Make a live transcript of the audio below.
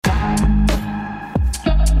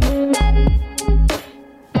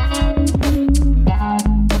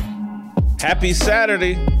Happy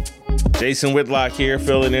Saturday. Jason Whitlock here,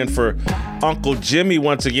 filling in for Uncle Jimmy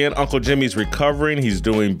once again. Uncle Jimmy's recovering. He's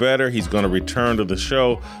doing better. He's going to return to the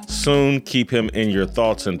show soon. Keep him in your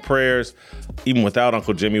thoughts and prayers. Even without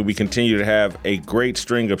Uncle Jimmy, we continue to have a great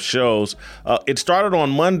string of shows. It started on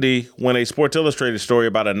Monday when a Sports Illustrated story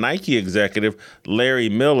about a Nike executive, Larry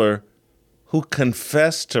Miller, who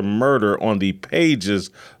confessed to murder on the pages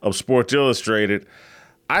of Sports Illustrated.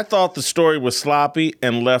 I thought the story was sloppy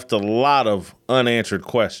and left a lot of unanswered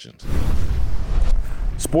questions.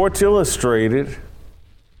 Sports Illustrated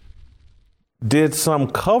did some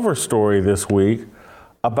cover story this week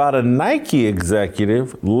about a Nike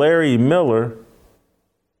executive, Larry Miller,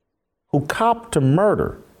 who copped to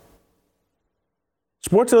murder.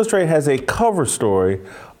 Sports Illustrated has a cover story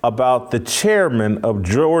about the chairman of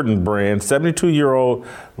Jordan Brand, 72-year-old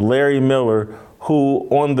Larry Miller, who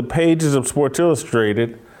on the pages of Sports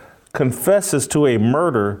Illustrated confesses to a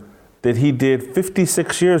murder that he did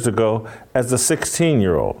 56 years ago as a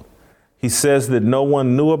 16-year-old. He says that no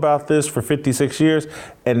one knew about this for 56 years,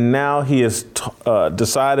 and now he has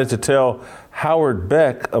decided to tell Howard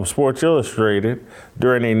Beck of Sports Illustrated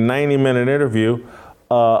during a 90-minute interview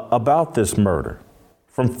about this murder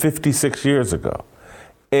from 56 years ago.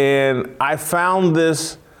 And I found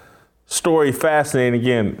this story fascinating.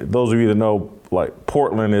 Again, those of you that know, like,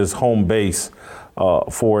 Portland is home base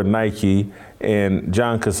for Nike, and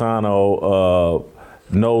John Cassano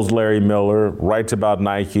knows Larry Miller, writes about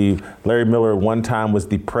Nike. Larry Miller at one time was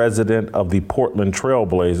the president of the Portland Trail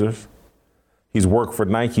Blazers. He's worked for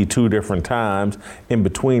Nike 2 different times. In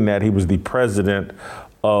between that, he was the president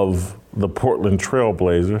of the Portland Trail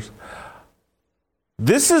Blazers.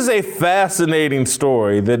 This is a fascinating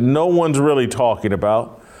story that no one's really talking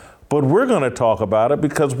about, but we're going to talk about it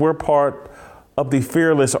because we're part of the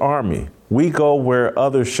Fearless Army. We go where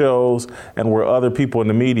other shows and where other people in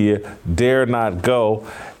the media dare not go.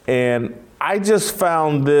 And I just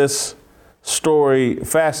found this story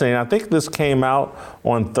fascinating. I think this came out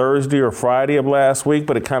on Thursday or Friday of last week,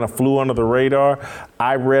 but it kind of flew under the radar.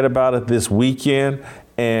 I read about it this weekend,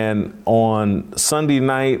 and on Sunday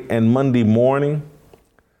night and Monday morning,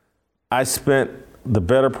 I spent the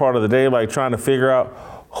better part of the day trying to figure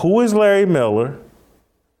out, who is Larry Miller?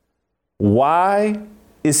 Why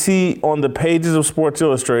is he on the pages of Sports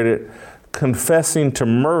Illustrated confessing to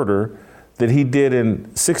murder that he did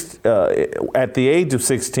at the age of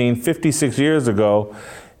 16, 56 years ago?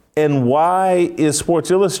 And why is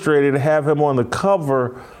Sports Illustrated have him on the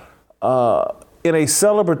cover in a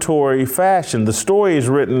celebratory fashion? The story is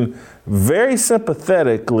written very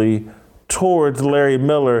sympathetically towards Larry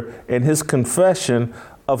Miller and his confession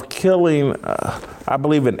of killing, I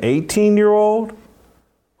believe, an 18-year-old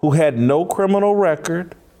who had no criminal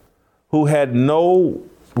record, who had no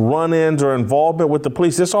run-ins or involvement with the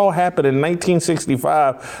police. This all happened in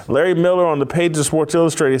 1965. Larry Miller on the page of Sports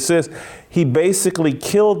Illustrated says he basically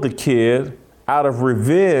killed the kid out of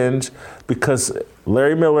revenge because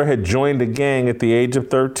Larry Miller had joined a gang at the age of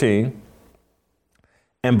 13.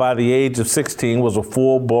 And by the age of 16 was a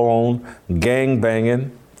full-blown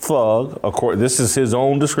gang-banging thug. Of course, this is his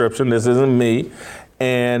own description. This isn't me.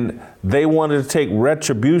 And they wanted to take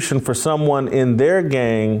retribution for someone in their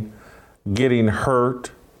gang getting hurt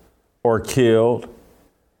or killed.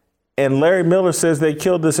 And Larry Miller says they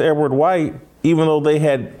killed this Edward White, even though they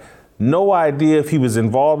had no idea if he was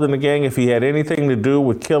involved in the gang, if he had anything to do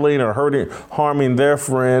with killing or harming their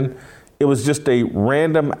friend. It was just a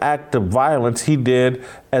random act of violence he did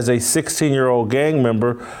as a 16-year-old gang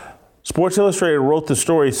member. Sports Illustrated wrote the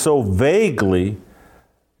story so vaguely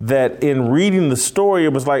that in reading the story,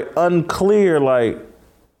 it was unclear,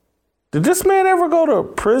 did this man ever go to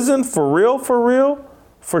prison for real,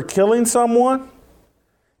 for killing someone?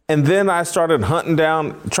 And then I started hunting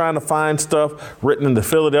down, trying to find stuff written in the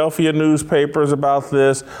Philadelphia newspapers about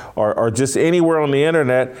this, or just anywhere on the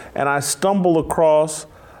internet, and I stumbled across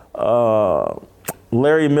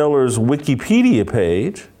Larry Miller's Wikipedia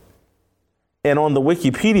page. And on the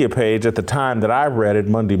Wikipedia page at the time that I read it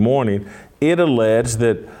Monday morning, it alleged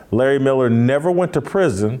that Larry Miller never went to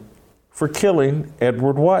prison for killing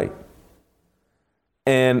Edward White.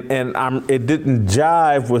 And it didn't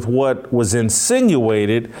jive with what was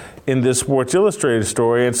insinuated in this Sports Illustrated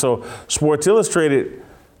story. And so Sports Illustrated,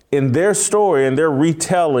 in their story and their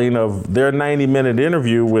retelling of their 90-minute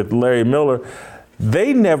interview with Larry Miller,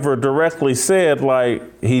 they never directly said,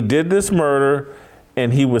 he did this murder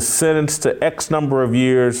and he was sentenced to X number of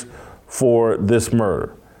years for this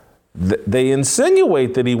murder. They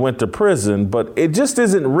insinuate that he went to prison, but it just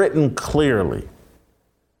isn't written clearly.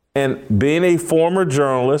 And being a former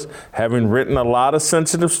journalist, having written a lot of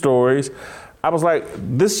sensitive stories, I was like,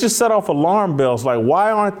 this just set off alarm bells. Like,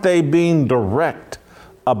 why aren't they being direct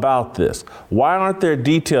about this? Why aren't there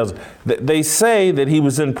details? They say that he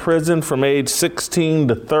was in prison from age 16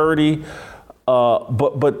 to 30,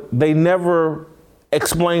 but they never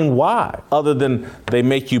explain why, other than they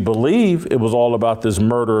make you believe it was all about this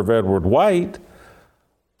murder of Edward White.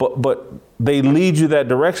 But they lead you that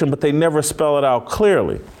direction, but they never spell it out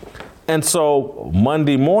clearly. And so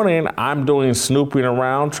Monday morning, I'm doing snooping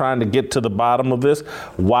around, trying to get to the bottom of this.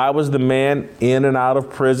 Why was the man in and out of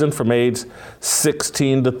prison from age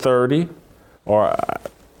 16 to 30, or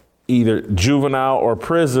either juvenile or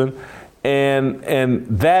prison? And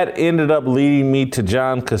that ended up leading me to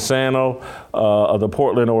John Cassano of the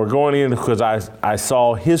Portland Oregonian, because I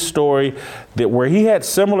saw his story where he had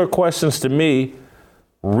similar questions to me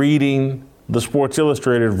reading the Sports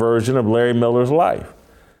Illustrated version of Larry Miller's life.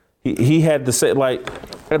 He had to say, like,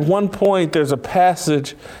 at one point, there's a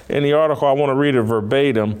passage in the article, I want to read it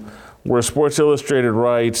verbatim, where Sports Illustrated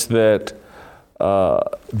writes that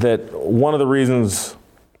one of the reasons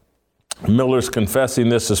Miller's confessing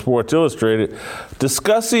this to Sports Illustrated,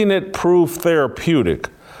 discussing it proved therapeutic.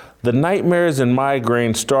 The nightmares and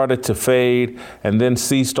migraines started to fade and then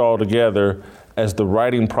ceased altogether as the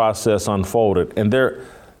writing process unfolded. And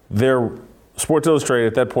their Sports Illustrated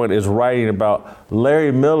at that point is writing about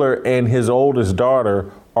Larry Miller and his oldest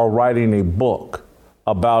daughter are writing a book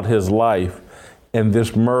about his life, and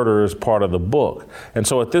this murder is part of the book. And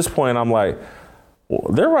so at this point, I'm like,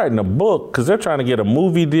 well, they're writing a book because they're trying to get a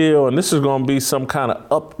movie deal, and this is going to be some kind of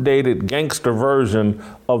updated gangster version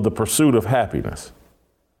of The Pursuit of Happiness.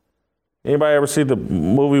 Anybody ever see the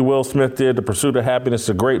movie Will Smith did, The Pursuit of Happiness? It's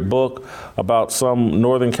a great book about some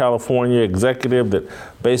Northern California executive that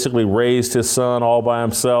basically raised his son all by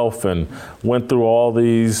himself and went through all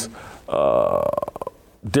these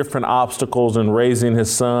different obstacles in raising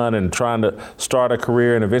his son and trying to start a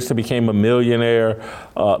career, and eventually became a millionaire.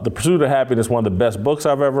 The Pursuit of Happiness is one of the best books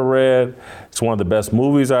I've ever read. It's one of the best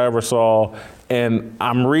movies I ever saw. And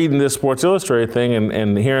I'm reading this Sports Illustrated thing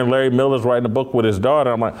and hearing Larry Miller's writing a book with his daughter.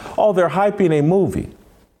 I'm like, oh, they're hyping a movie.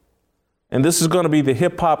 And this is going to be the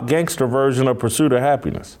hip hop gangster version of Pursuit of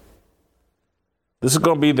Happiness. This is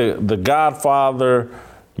going to be the Godfather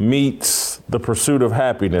meets The Pursuit of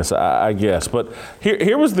Happiness, I guess. But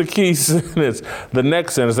here was the key sentence, the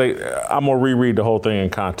next sentence. I'm going to reread the whole thing in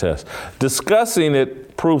context. Discussing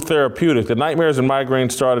it proved therapeutic. The nightmares and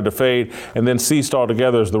migraines started to fade and then ceased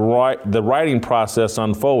altogether as the writing process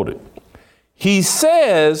unfolded. He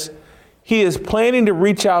says he is planning to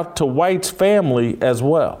reach out to White's family as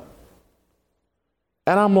well.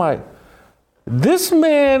 And I'm like, this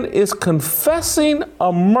man is confessing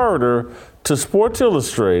a murder to Sports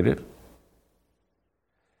Illustrated.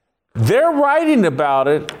 They're writing about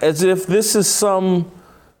it as if this is some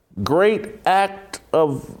great act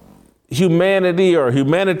of humanity or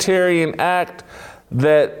humanitarian act,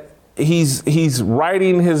 that he's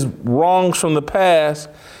righting his wrongs from the past.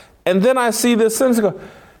 And then I see this sentence go,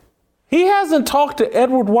 he hasn't talked to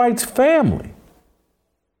Edward White's family.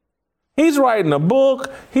 He's writing a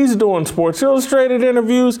book. He's doing Sports Illustrated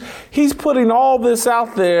interviews. He's putting all this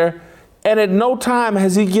out there. And at no time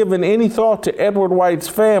has he given any thought to Edward White's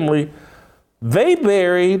family. They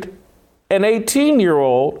buried an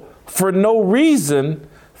 18-year-old for no reason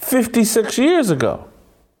 56 years ago.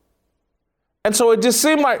 And so it just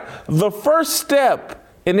seemed like the first step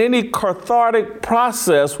in any cathartic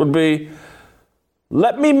process would be,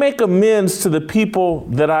 let me make amends to the people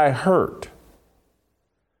that I hurt.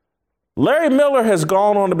 Larry Miller has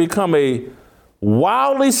gone on to become a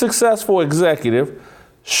wildly successful executive.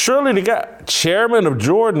 Surely the guy, chairman of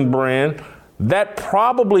Jordan Brand, that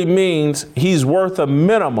probably means he's worth a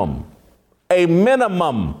minimum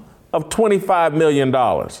of $25 million.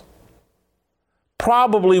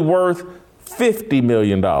 Probably worth $50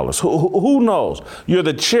 million. Who knows? You're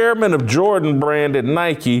the chairman of Jordan Brand at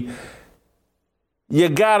Nike. You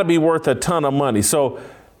got to be worth a ton of money. So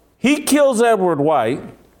he kills Edward White,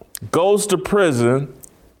 goes to prison,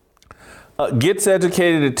 gets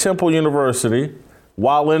educated at Temple University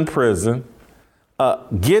while in prison,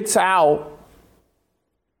 gets out,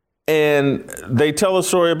 and they tell a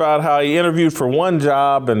story about how he interviewed for one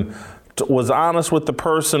job and was honest with the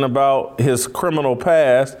person about his criminal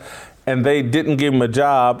past, and they didn't give him a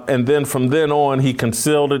job. And then from then on, he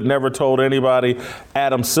concealed it, never told anybody.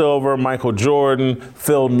 Adam Silver, Michael Jordan,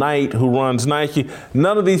 Phil Knight, who runs Nike,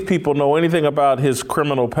 none of these people know anything about his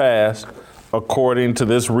criminal past, according to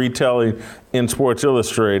this retelling in Sports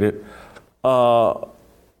Illustrated.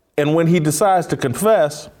 And when he decides to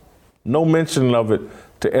confess, no mention of it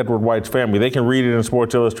to Edward White's family. They can read it in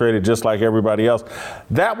Sports Illustrated just like everybody else.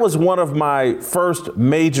 That was one of my first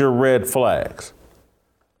major red flags.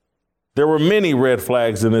 There were many red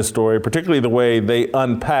flags in this story, particularly the way they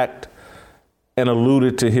unpacked and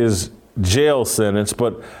alluded to his jail sentence.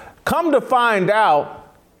 But come to find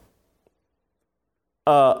out,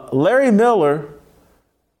 Larry Miller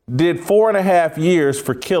did 4.5 years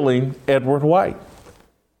for killing Edward White.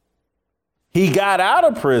 He got out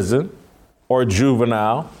of prison, or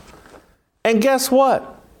juvenile, and guess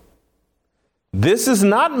what? This is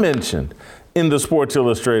not mentioned in the Sports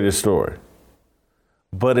Illustrated story,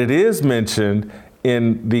 but it is mentioned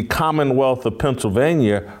in the Commonwealth of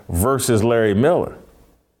Pennsylvania versus Larry Miller.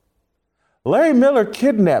 Larry Miller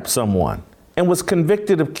kidnapped someone and was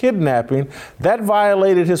convicted of kidnapping. That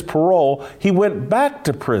violated his parole. He went back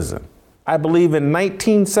to prison, I believe in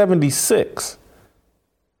 1976.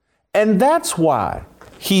 And that's why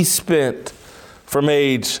he spent from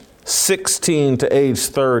age 16 to age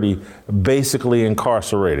 30 basically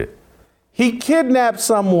incarcerated. He kidnapped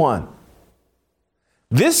someone.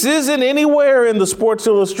 This isn't anywhere in the Sports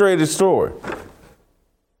Illustrated story.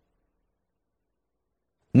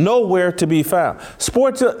 Nowhere to be found.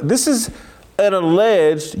 This is an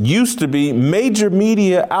alleged, used to be, major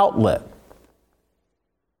media outlet.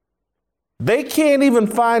 They can't even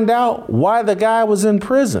find out why the guy was in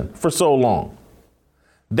prison for so long.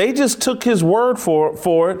 They just took his word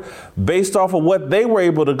for it based off of what they were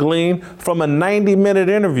able to glean from a 90-minute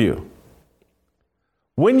interview.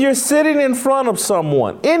 When you're sitting in front of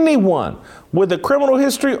someone, anyone with a criminal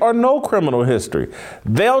history or no criminal history,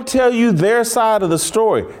 they'll tell you their side of the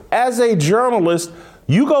story. As a journalist,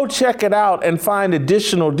 you go check it out and find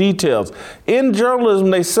additional details. In journalism,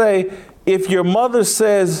 they say, if your mother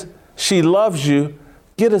says she loves you,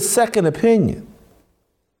 get a second opinion.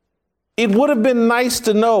 It would have been nice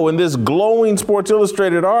to know in this glowing Sports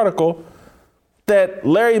Illustrated article that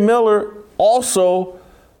Larry Miller also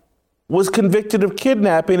was convicted of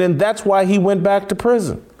kidnapping, and that's why he went back to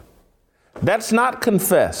prison. That's not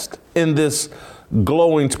confessed in this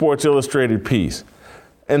glowing Sports Illustrated piece.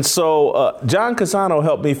 And so John Cassano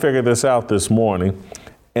helped me figure this out this morning,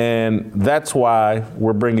 and that's why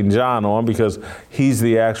we're bringing John on, because he's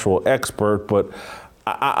the actual expert, but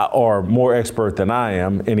or more expert than I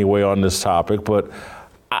am anyway on this topic. But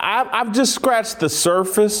I've just scratched the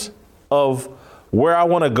surface of where I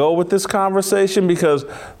want to go with this conversation, because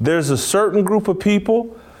there's a certain group of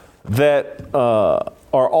people that are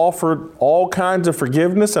offered all kinds of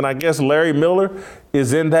forgiveness. And I guess Larry Miller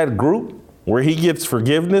is in that group where he gets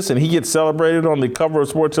forgiveness and he gets celebrated on the cover of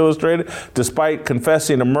Sports Illustrated, despite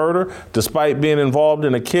confessing a murder, despite being involved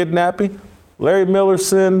in a kidnapping. Larry Miller's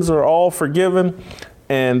sins are all forgiven.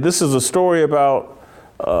 And this is a story about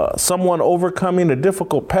someone overcoming a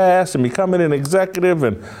difficult past and becoming an executive.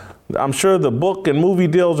 And I'm sure the book and movie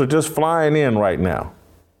deals are just flying in right now.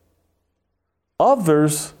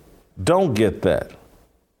 Others don't get that.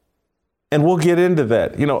 And we'll get into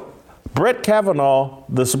that. You know, Brett Kavanaugh,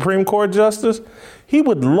 the Supreme Court Justice, he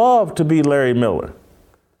would love to be Larry Miller.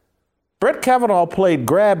 Brett Kavanaugh played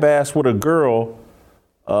grab ass with a girl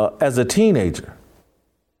as a teenager.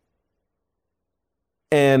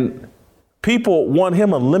 And people want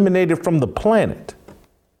him eliminated from the planet.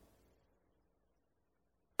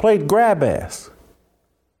 Played grab ass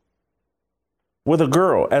with a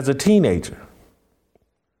girl as a teenager.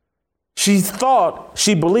 She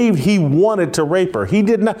believed he wanted to rape her. He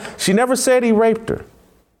did not. She never said he raped her.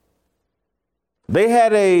 They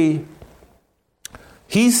had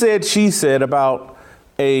he said, she said about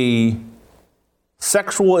a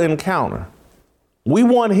sexual encounter. We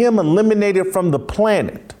want him eliminated from the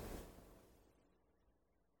planet.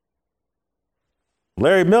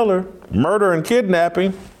 Larry Miller, murder and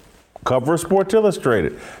kidnapping, cover of Sports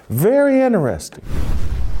Illustrated. Very interesting.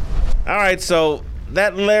 All right, so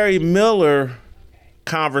that Larry Miller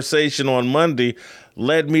conversation on Monday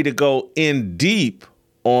led me to go in deep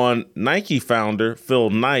on Nike founder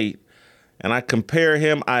Phil Knight, and I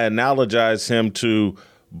analogize him to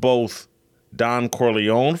both Don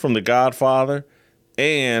Corleone from The Godfather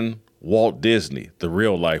and Walt Disney, the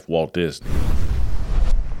real life Walt Disney.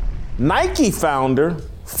 Nike founder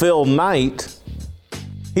Phil Knight,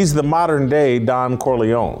 he's the modern day Don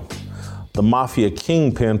Corleone, the mafia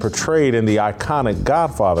kingpin portrayed in the iconic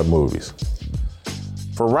Godfather movies.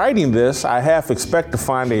 For writing this, I half expect to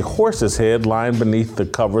find a horse's head lying beneath the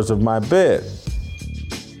covers of my bed.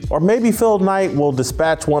 Or maybe Phil Knight will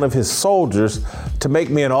dispatch one of his soldiers to make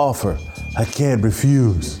me an offer I can't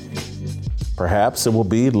refuse. Perhaps it will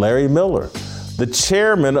be Larry Miller, the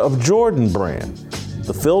chairman of Jordan Brand.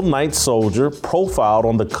 the Phil Knight soldier profiled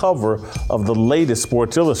on the cover of the latest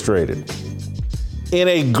Sports Illustrated. In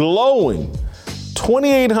a glowing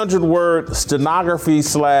 2,800-word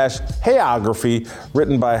stenography/hagiography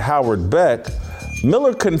written by Howard Beck,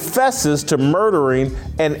 Miller confesses to murdering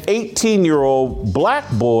an 18-year-old black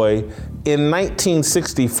boy in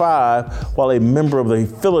 1965 while a member of the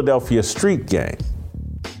Philadelphia street gang.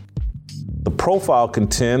 The profile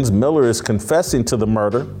contends Miller is confessing to the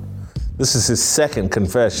murder. This is his second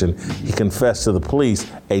confession. He confessed to the police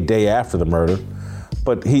a day after the murder.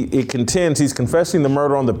 But it contends he's confessing the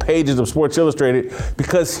murder on the pages of Sports Illustrated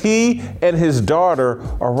because he and his daughter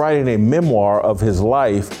are writing a memoir of his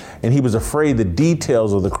life, and he was afraid the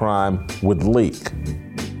details of the crime would leak.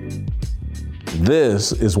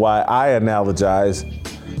 This is why I analogize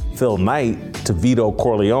Phil Knight to Vito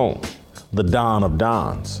Corleone, the Don of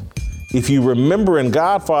Dons. If you remember in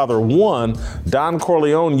Godfather 1, Don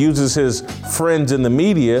Corleone uses his friends in the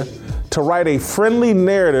media to write a friendly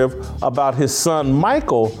narrative about his son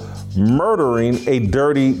Michael murdering a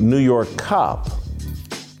dirty New York cop.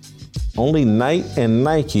 Only Knight and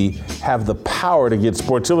Nike have the power to get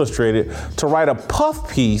Sports Illustrated to write a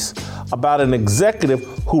puff piece about an executive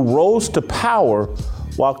who rose to power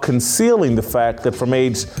while concealing the fact that from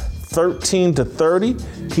age 13 to 30,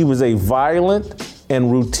 he was a violent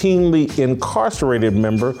and routinely incarcerated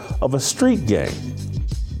member of a street gang.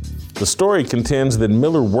 The story contends that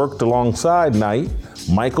Miller worked alongside Knight,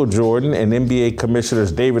 Michael Jordan, and NBA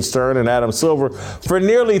commissioners David Stern and Adam Silver for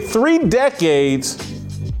nearly 3 decades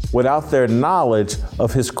without their knowledge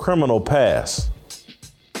of his criminal past.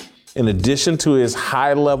 In addition to his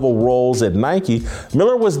high-level roles at Nike,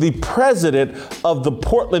 Miller was the president of the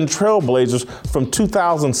Portland Trail Blazers from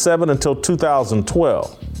 2007 until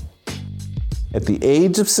 2012. At the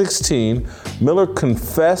age of 16, Miller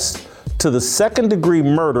confessed to the second-degree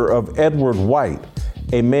murder of Edward White,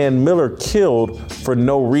 a man Miller killed for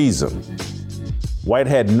no reason. White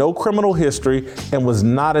had no criminal history and was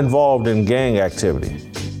not involved in gang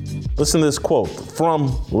activity. Listen to this quote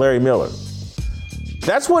from Larry Miller.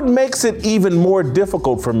 "That's what makes it even more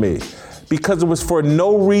difficult for me, because it was for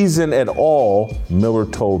no reason at all," Miller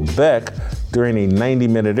told Beck during a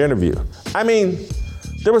 90-minute interview. I mean,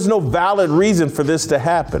 there was no valid reason for this to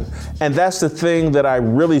happen. And that's the thing that I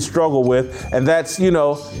really struggle with. And that's,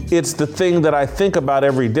 it's the thing that I think about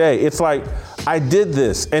every day. It's like, I did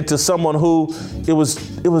this, and to someone who it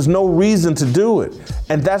was no reason to do it.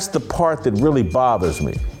 And that's the part that really bothers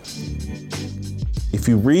me. If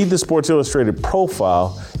you read the Sports Illustrated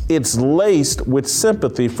profile, it's laced with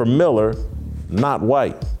sympathy for Miller, not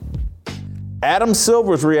White. Adam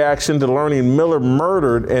Silver's reaction to learning Miller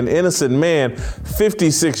murdered an innocent man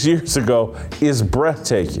 56 years ago is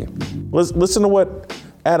breathtaking. Listen to what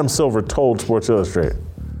Adam Silver told Sports Illustrated.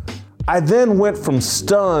 "I then went from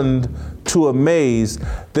stunned to amazed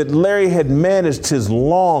that Larry had managed his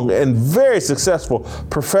long and very successful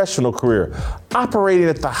professional career, operating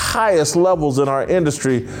at the highest levels in our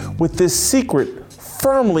industry with this secret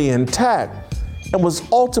firmly intact, and was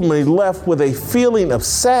ultimately left with a feeling of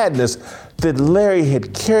sadness that Larry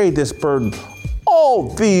had carried this burden all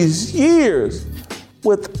these years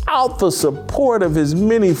without the support of his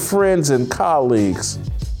many friends and colleagues."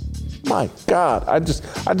 My God, I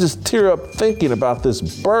just tear up thinking about this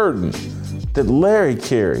burden that Larry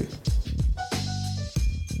carried.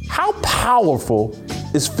 How powerful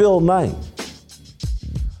is Phil Knight?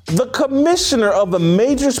 The commissioner of a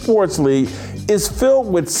major sports league is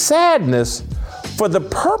filled with sadness for the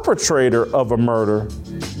perpetrator of a murder,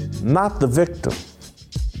 not the victim.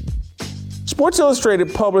 Sports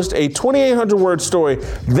Illustrated published a 2,800-word story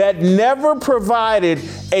that never provided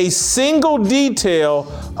a single detail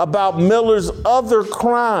about Miller's other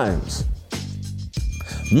crimes.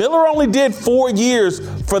 Miller only did 4 years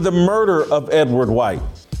for the murder of Edward White.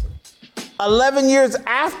 11 years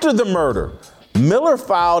after the murder, Miller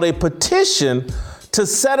filed a petition to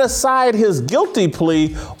set aside his guilty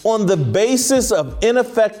plea on the basis of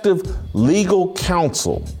ineffective legal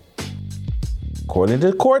counsel. According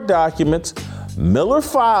to court documents, Miller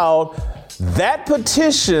filed that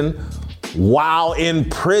petition while in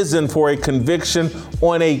prison for a conviction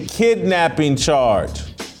on a kidnapping charge.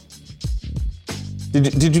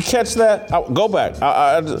 Did you catch that? Go back.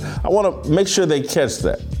 I want to make sure they catch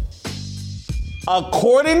that.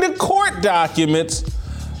 According to court documents,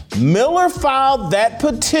 Miller filed that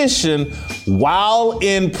petition while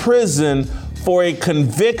in prison for a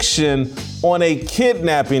conviction on a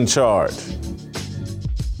kidnapping charge.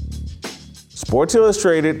 Sports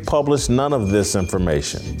Illustrated published none of this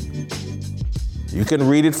information. You can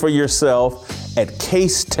read it for yourself at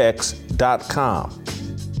casetext.com.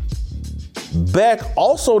 Beck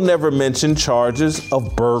also never mentioned charges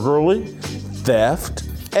of burglary, theft,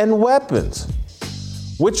 and weapons,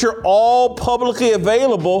 which are all publicly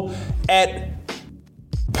available at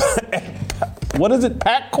what is it?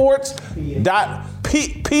 paccourts.us.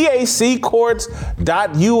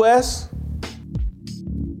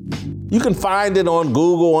 You can find it on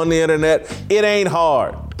Google, on the internet. It ain't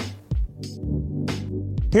hard.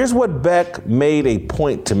 Here's what Beck made a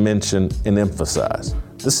point to mention and emphasize.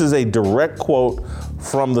 This is a direct quote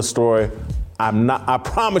from the story. I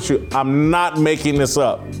promise you, I'm not making this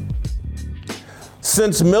up.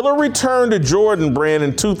 Since Miller returned to Jordan Brand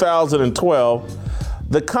in 2012,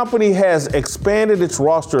 the company has expanded its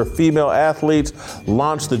roster of female athletes,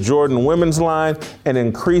 launched the Jordan women's line, and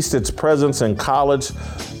increased its presence in college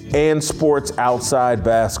and sports outside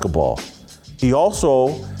basketball. He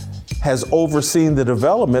also has overseen the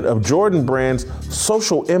development of Jordan Brand's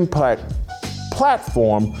social impact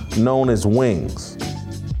platform known as Wings.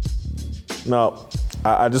 Now,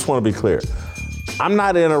 I just want to be clear. I'm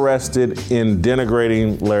not interested in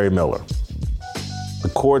denigrating Larry Miller. The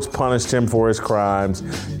courts punished him for his crimes.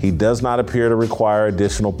 He does not appear to require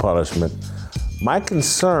additional punishment. My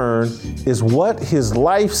concern is what does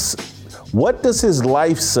his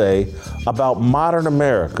life say about modern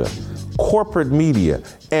America, corporate media,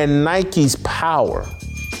 and Nike's power?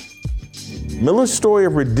 Miller's story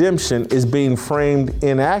of redemption is being framed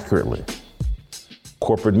inaccurately.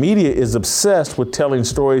 Corporate media is obsessed with telling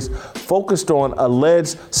stories focused on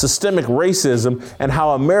alleged systemic racism and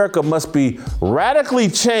how America must be radically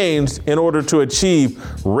changed in order to achieve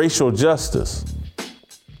racial justice.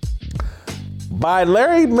 By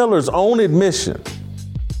Larry Miller's own admission,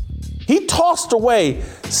 he tossed away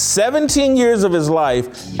 17 years of his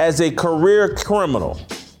life as a career criminal.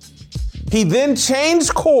 He then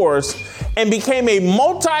changed course and became a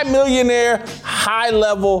multi-millionaire,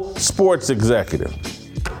 high-level sports executive.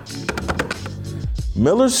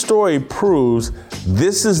 Miller's story proves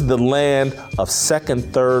this is the land of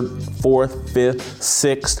second, third, fourth, fifth,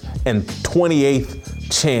 sixth, and 28th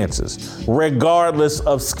chances, regardless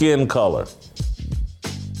of skin color.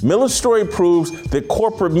 Miller's story proves that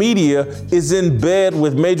corporate media is in bed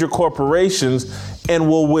with major corporations and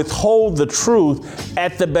will withhold the truth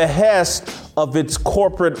at the behest of its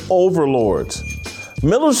corporate overlords.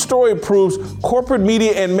 Miller's story proves corporate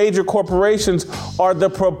media and major corporations are the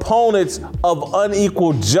proponents of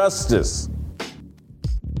unequal justice.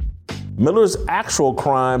 Miller's actual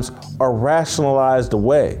crimes are rationalized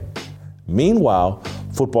away. Meanwhile,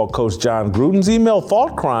 football coach John Gruden's email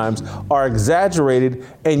thought crimes are exaggerated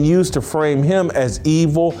and used to frame him as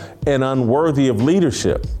evil and unworthy of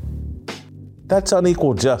leadership. That's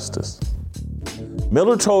unequal justice.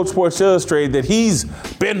 Miller told Sports Illustrated that he's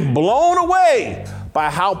been blown away by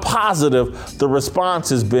how positive the response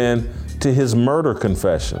has been to his murder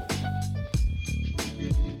confession.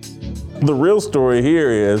 The real story here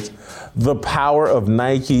is the power of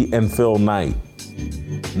Nike and Phil Knight.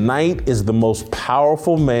 Knight is the most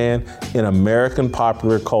powerful man in American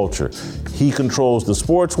popular culture. He controls the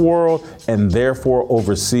sports world and therefore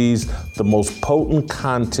oversees the most potent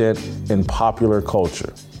content in popular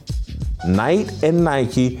culture. Knight and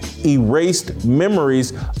Nike erased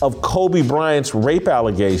memories of Kobe Bryant's rape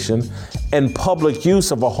allegation and public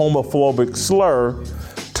use of a homophobic slur,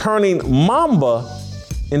 turning Mamba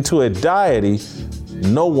into a deity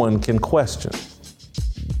no one can question.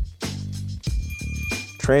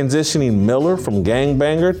 Transitioning Miller from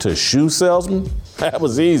gangbanger to shoe salesman, that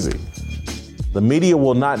was easy. The media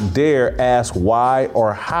will not dare ask why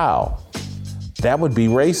or how. That would be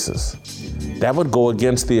racist. That would go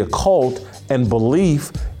against the occult and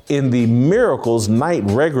belief in the miracles Knight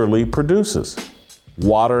regularly produces.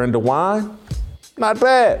 Water into wine? Not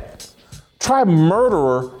bad. Try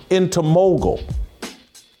murderer into mogul.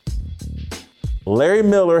 Larry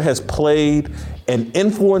Miller has played an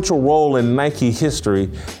influential role in Nike history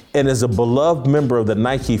and is a beloved member of the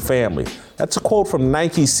Nike family. That's a quote from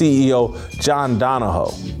Nike CEO John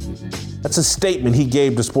Donahoe. That's a statement he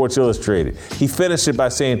gave to Sports Illustrated. He finished it by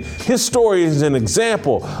saying, his story is an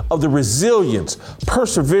example of the resilience,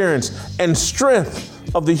 perseverance, and strength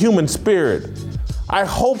of the human spirit. I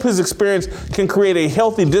hope his experience can create a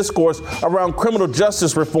healthy discourse around criminal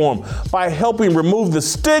justice reform by helping remove the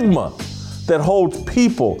stigma that holds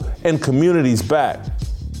people and communities back.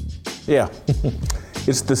 Yeah,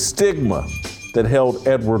 it's the stigma that held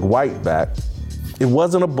Edward White back. It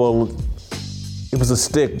wasn't a bullet, it was a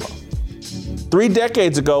stigma. 3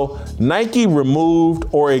 decades ago, Nike removed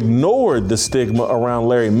or ignored the stigma around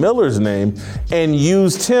Larry Miller's name and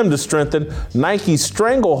used him to strengthen Nike's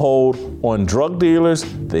stranglehold on drug dealers,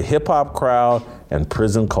 the hip hop crowd, and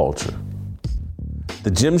prison culture.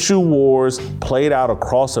 The gym shoe wars played out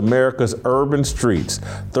across America's urban streets.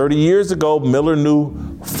 30 years ago, Miller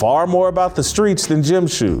knew far more about the streets than gym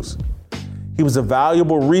shoes. He was a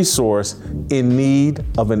valuable resource in need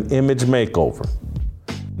of an image makeover.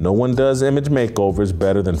 No one does image makeovers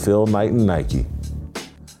better than Phil Knight and Nike.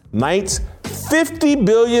 Knight's $50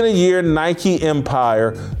 billion a year Nike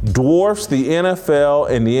empire dwarfs the NFL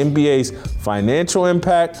and the NBA's financial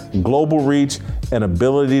impact, global reach, and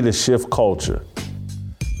ability to shift culture.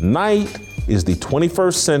 Knight is the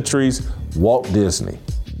 21st century's Walt Disney.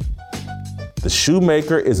 The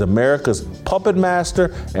shoemaker is America's puppet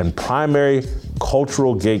master and primary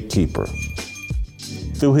cultural gatekeeper.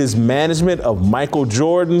 Through his management of Michael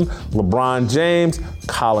Jordan, LeBron James,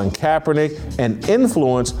 Colin Kaepernick, and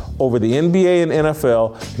influence over the NBA and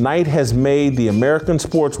NFL, Knight has made the American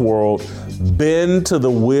sports world bend to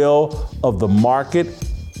the will of the market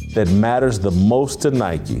that matters the most to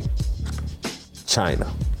Nike,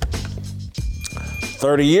 China.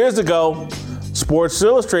 30 years ago, Sports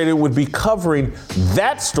Illustrated would be covering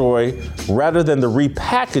that story rather than the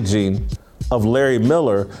repackaging of Larry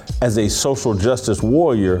Miller as a social justice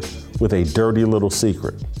warrior with a dirty little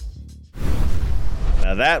secret.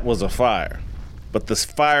 Now that was a fire, but the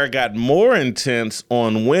fire got more intense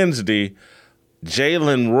on Wednesday.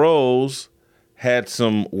 Jalen Rose had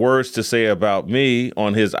some words to say about me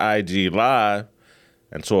on his IG Live,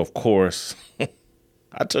 and so of course,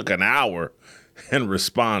 I took an hour and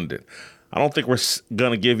responded. I don't think we're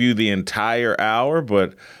going to give you the entire hour,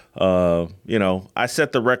 but, I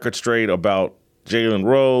set the record straight about Jalen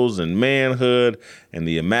Rose and manhood and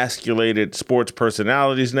the emasculated sports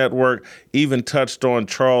personalities network, even touched on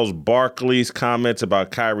Charles Barkley's comments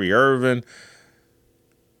about Kyrie Irving.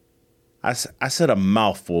 I said a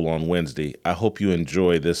mouthful on Wednesday. I hope you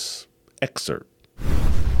enjoy this excerpt.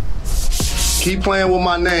 Keep playing with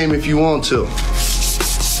my name if you want to.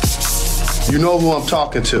 You know who I'm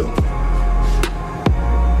talking to.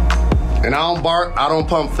 And I don't bark, I don't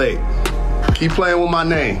pump fake. Keep playing with my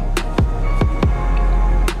name.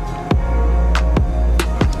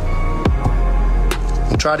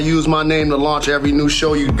 And try to use my name to launch every new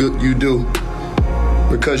show you do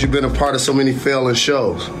because you've been a part of so many failing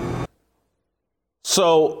shows.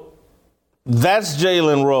 So that's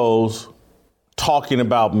Jalen Rose talking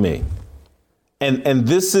about me. And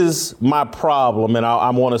this is my problem, and I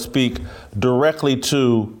want to speak directly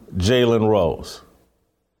to Jalen Rose.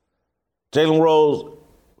 Jalen Rose,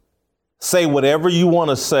 say whatever you want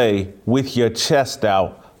to say with your chest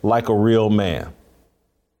out like a real man.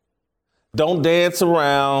 Don't dance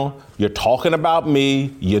around. You're talking about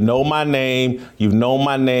me. You know my name. You've known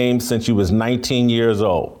my name since you was 19 years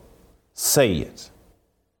old. Say it.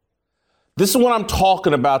 This is what I'm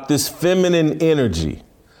talking about, this feminine energy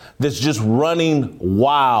that's just running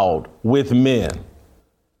wild with men.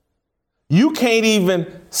 You can't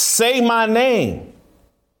even say my name.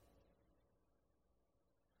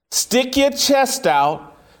 Stick your chest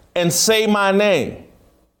out and say my name.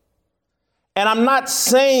 And I'm not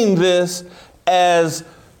saying this as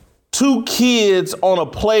two kids on a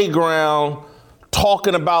playground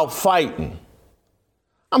talking about fighting.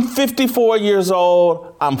 I'm 54 years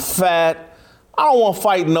old. I'm fat. I don't want to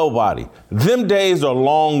fight nobody. Them days are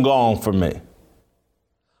long gone for me.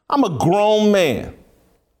 I'm a grown man.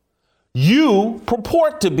 You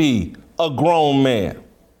purport to be a grown man.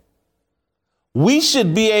 We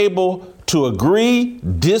should be able to agree,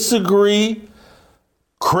 disagree,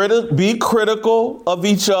 be critical of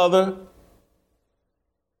each other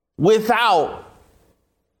without,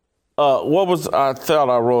 I thought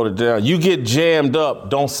I wrote it down. You get jammed up,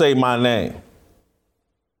 don't say my name.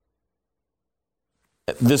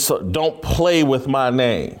 Don't play with my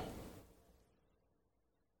name.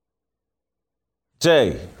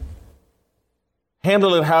 Jay,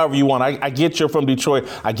 handle it however you want. I get you're from Detroit.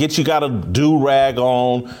 I get you got a do-rag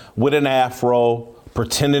on with an afro,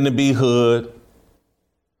 pretending to be hood.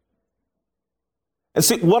 And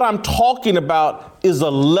see, what I'm talking about is a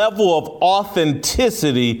level of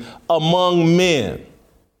authenticity among men.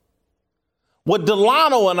 What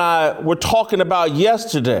Delano and I were talking about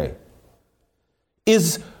yesterday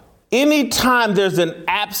is anytime there's an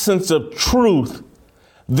absence of truth,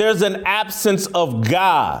 there's an absence of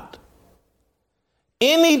God.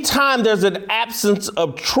 Anytime there's an absence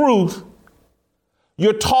of truth,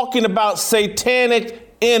 you're talking about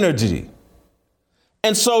satanic energy.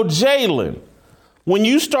 And so, Jalen, when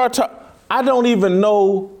you start to, I don't even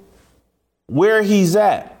know where he's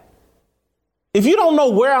at. If you don't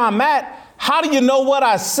know where I'm at, how do you know what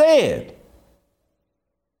I said?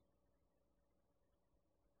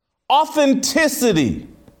 Authenticity.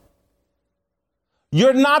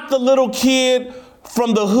 You're not the little kid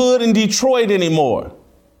from the hood in Detroit anymore.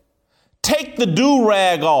 Take the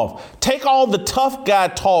do-rag off. Take all the tough guy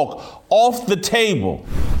talk off the table.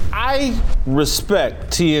 I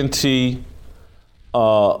respect TNT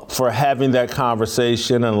for having that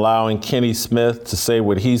conversation and allowing Kenny Smith to say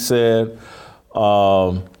what he said.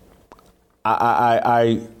 I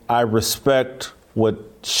respect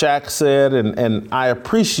what Shaq said, and I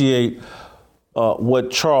appreciate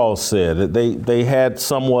what Charles said. They had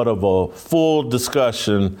somewhat of a full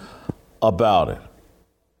discussion about it.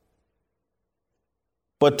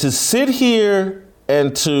 But to sit here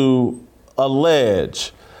and to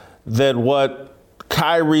allege that what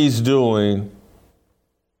Kyrie's doing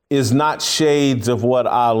is not shades of what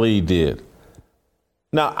Ali did.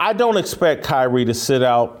 Now, I don't expect Kyrie to sit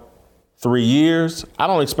out 3 years. I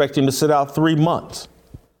don't expect him to sit out 3 months.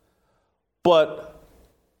 But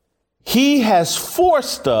he has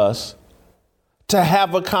forced us to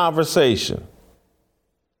have a conversation.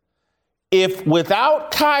 If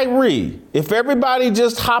without Kyrie, if everybody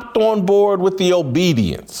just hopped on board with the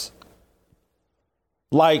obedience,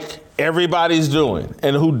 like everybody's doing,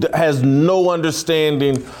 and who has no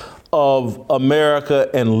understanding of America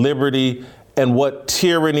and liberty and what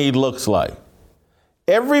tyranny looks like,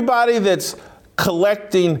 everybody that's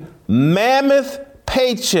collecting mammoth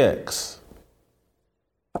paychecks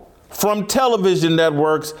from television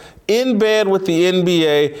networks in bed with the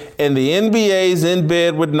NBA, and the NBA's in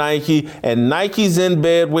bed with Nike, and Nike's in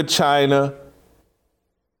bed with China.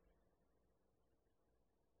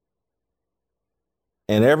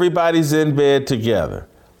 And everybody's in bed together,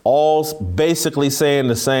 all basically saying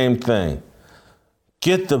the same thing.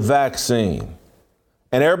 Get the vaccine.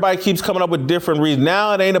 And everybody keeps coming up with different reasons.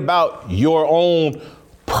 Now it ain't about your own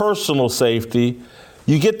personal safety.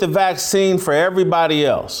 You get the vaccine for everybody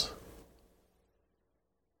else.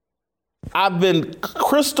 I've been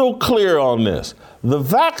crystal clear on this. The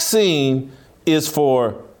vaccine is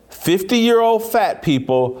for 50-year-old fat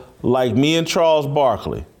people like me and Charles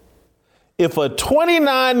Barkley. If a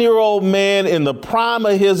 29-year-old man in the prime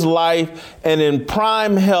of his life and in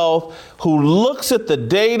prime health, who looks at the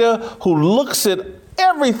data, who looks at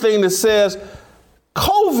everything that says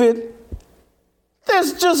COVID,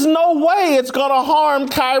 there's just no way it's going to harm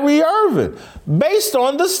Kyrie Irving based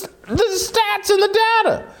on the stats and the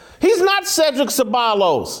data. He's not Cedric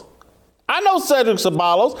Ceballos. I know Cedric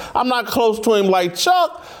Ceballos. I'm not close to him like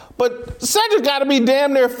Chuck, but Cedric got to be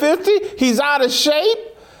damn near 50. He's out of shape.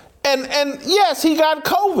 And yes, he got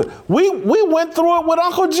COVID. We went through it with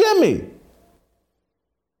Uncle Jimmy.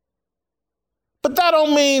 But that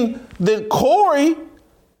don't mean that Corey,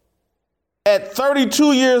 at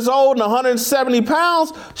 32 years old and 170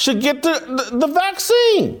 pounds, should get the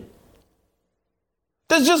vaccine.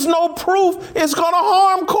 There's just no proof it's going to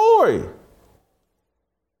harm Corey.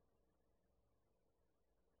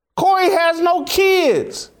 Corey has no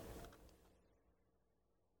kids.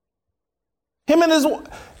 Him and his...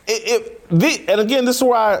 and again, this is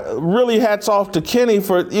why I really hats off to Kenny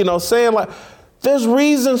for, saying like, there's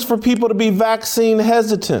reasons for people to be vaccine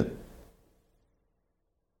hesitant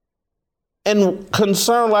and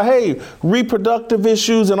concerned, like, hey, reproductive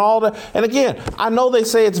issues and all that. And again, I know they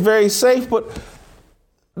say it's very safe, but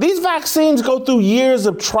these vaccines go through years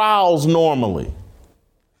of trials normally.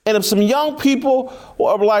 And if some young people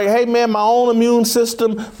are like, hey, man, my own immune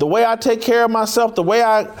system, the way I take care of myself, the way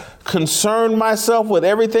I concern myself with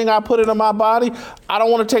everything I put into my body, I don't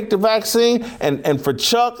want to take the vaccine. And for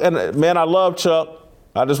Chuck, and man, I love Chuck.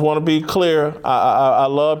 I just want to be clear. I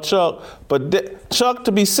love Chuck. But Chuck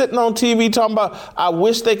to be sitting on TV talking about, I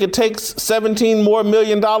wish they could take $17 more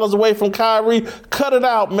million away from Kyrie. Cut it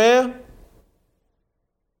out, man.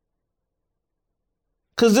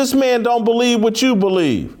 Because this man don't believe what you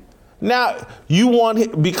believe. Now, you want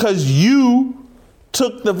him, because you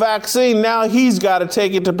took the vaccine, now he's got to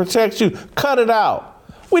take it to protect you. Cut it out.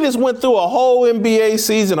 We just went through a whole NBA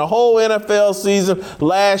season, a whole NFL season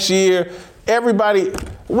last year. Everybody,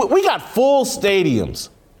 we got full stadiums.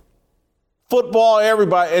 Football,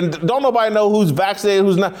 everybody, and don't nobody know who's vaccinated,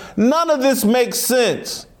 who's not. None of this makes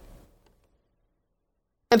sense.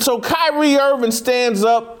 And so Kyrie Irving stands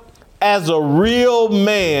up as a real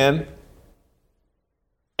man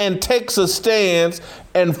and takes a stance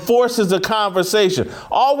and forces a conversation.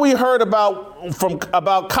 All we heard about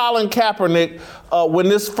Colin Kaepernick when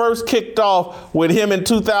this first kicked off with him in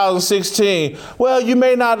 2016, well, you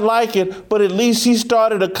may not like it, but at least he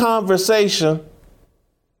started a conversation.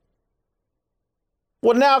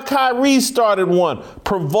 Well, now Kyrie started one,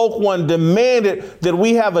 provoked one, demanded that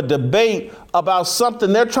we have a debate about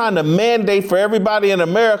something they're trying to mandate for everybody in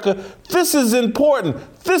America. This is important.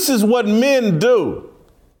 This is what men do.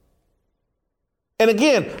 And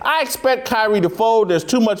again, I expect Kyrie to fold. There's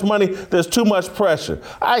too much money. There's too much pressure.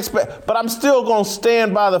 But I'm still going to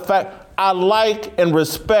stand by the fact I like and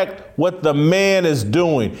respect what the man is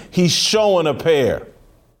doing. He's showing a pair.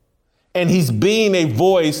 And he's being a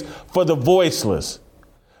voice for the voiceless.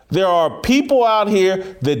 There are people out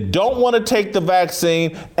here that don't want to take the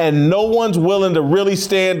vaccine, and no one's willing to really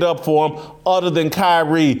stand up for them other than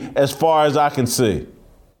Kyrie, as far as I can see.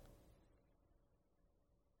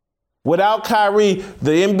 Without Kyrie,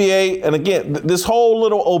 the NBA, and again, this whole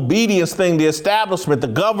little obedience thing, the establishment, the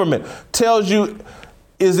government tells you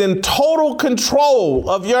is in total control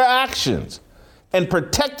of your actions. And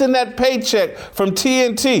protecting that paycheck from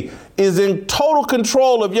TNT is in total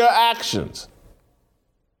control of your actions.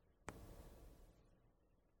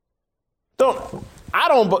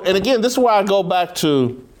 And again, this is why I go back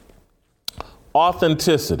to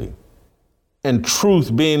authenticity and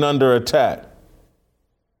truth being under attack.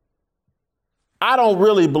 I don't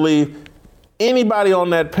really believe anybody on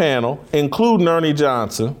that panel, including Ernie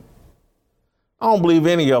Johnson, I don't believe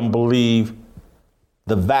any of them believe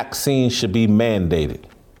the vaccine should be mandated.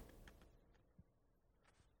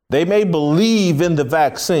 They may believe in the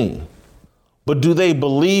vaccine, but do they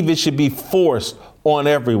believe it should be forced on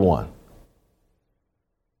everyone?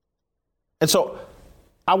 And so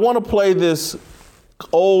I want to play this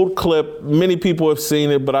old clip. Many people have seen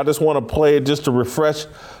it, but I just want to play it just to refresh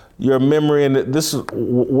your memory. And this is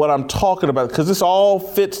what I'm talking about, because this all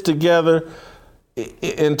fits together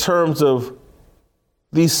in terms of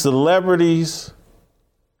these celebrities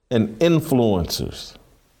and influencers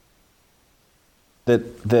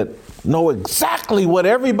that know exactly what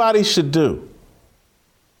everybody should do.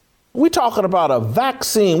 We're talking about a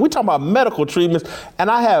vaccine. We're talking about medical treatments. And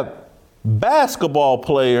I have basketball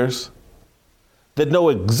players that know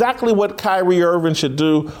exactly what Kyrie Irving should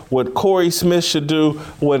do, what Corey Smith should do,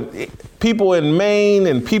 what people in Maine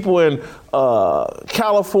and people in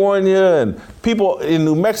California and people in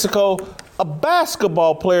New Mexico. A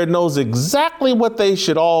basketball player knows exactly what they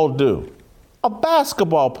should all do. A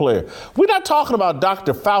basketball player. We're not talking about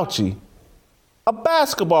Dr. Fauci. A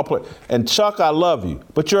basketball player. And Chuck, I love you,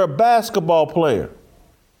 but you're a basketball player.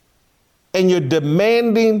 And you're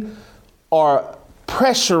demanding or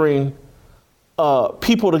pressuring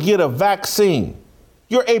people to get a vaccine.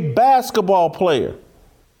 You're a basketball player.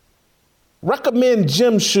 Recommend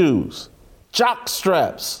gym shoes, jock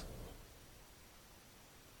straps,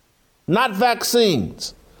 not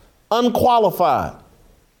vaccines, unqualified.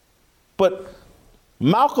 But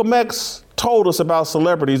Malcolm X told us about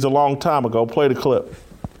celebrities a long time ago. Play the clip.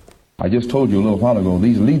 I just told you a little while ago,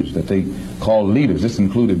 these leaders that they call leaders, this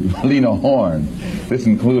included Lena Horne, this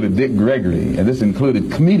included Dick Gregory, and this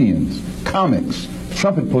included comedians, comics,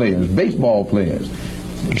 trumpet players, baseball players.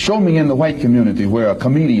 Show me in the white community where a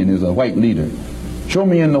comedian is a white leader. Show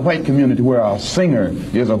me in the white community where a singer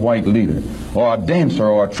is a white leader, or a dancer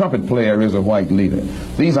or a trumpet player is a white leader.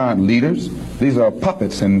 These aren't leaders. These are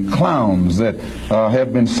puppets and clowns that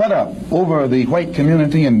have been set up over the white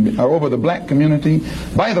community and over the black community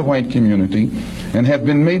by the white community and have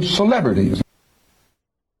been made celebrities.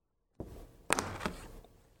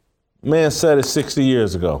 Man said it 60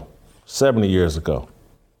 years ago, 70 years ago.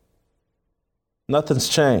 Nothing's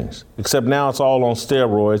changed, except now it's all on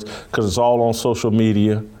steroids because it's all on social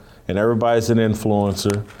media and everybody's an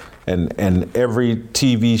influencer. And every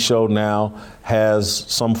TV show now has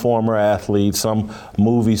some former athlete, some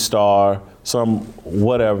movie star, some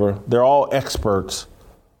whatever. They're all experts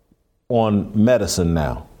on medicine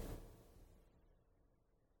now.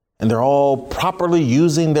 And they're all properly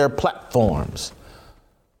using their platforms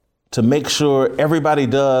to make sure everybody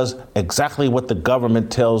does exactly what the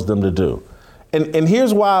government tells them to do. And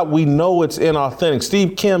here's why we know it's inauthentic.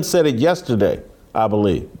 Steve Kim said it yesterday, I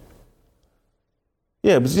believe.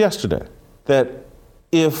 Yeah, it was yesterday, that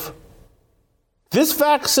if this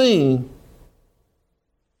vaccine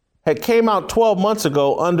had came out 12 months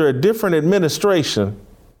ago under a different administration,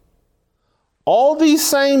 all these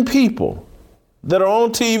same people that are on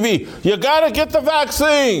TV, you gotta get the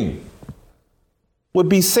vaccine, would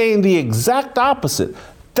be saying the exact opposite.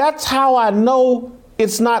 That's how I know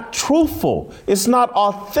it's not truthful. It's not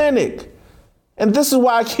authentic. And this is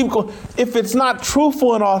why I keep going, if it's not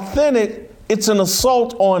truthful and authentic, it's an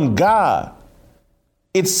assault on God.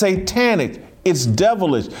 It's satanic. It's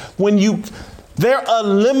devilish. They're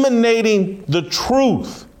eliminating the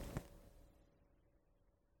truth.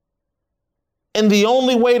 And the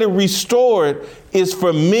only way to restore it is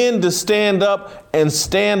for men to stand up and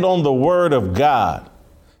stand on the word of God.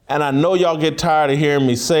 And I know y'all get tired of hearing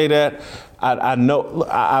me say that. I know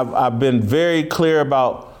I've been very clear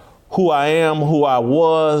about who I am, who I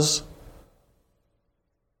was.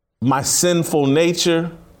 my sinful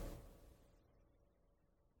nature.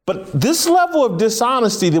 But this level of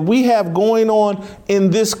dishonesty that we have going on in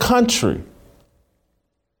this country,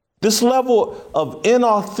 this level of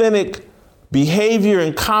inauthentic behavior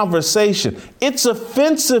and conversation, it's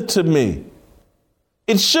offensive to me.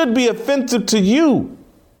 It should be offensive to you.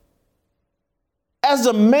 As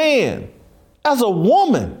a man, as a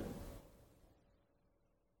woman,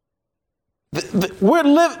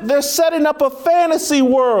 they're setting up a fantasy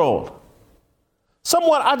world.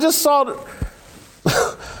 Someone, I just saw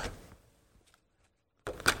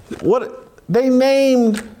what they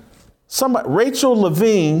named somebody, Rachel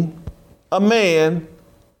Levine, a man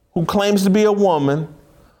who claims to be a woman,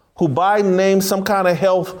 who Biden named some kind of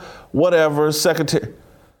health, whatever, secretary.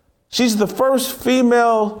 She's the first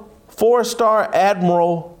female 4-star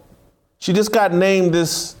admiral. She just got named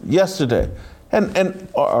this yesterday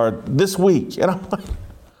or this week. And I'm like,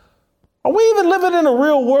 are we even living in a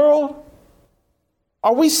real world?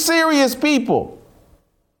 Are we serious people?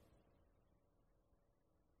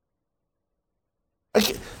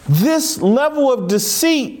 This level of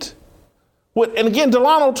deceit. And again,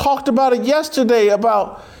 Delano talked about it yesterday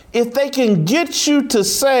about if they can get you to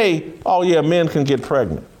say, oh yeah, men can get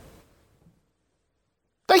pregnant.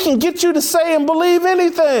 They can get you to say and believe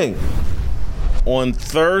anything. On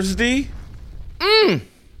Thursday,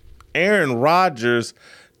 Aaron Rodgers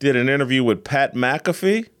did an interview with Pat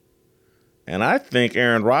McAfee, and I think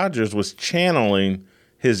Aaron Rodgers was channeling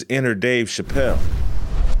his inner Dave Chappelle.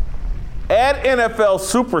 Add NFL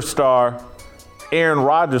superstar Aaron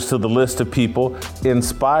Rodgers to the list of people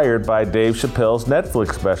inspired by Dave Chappelle's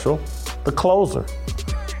Netflix special, The Closer.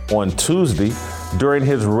 On Tuesday, during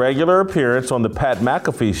his regular appearance on the Pat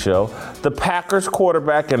McAfee show, the Packers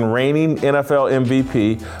quarterback and reigning NFL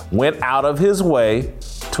MVP went out of his way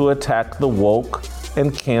to attack the woke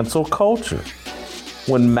and cancel culture.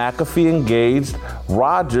 When McAfee engaged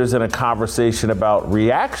Rodgers in a conversation about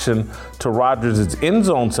reaction to Rodgers' end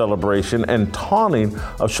zone celebration and taunting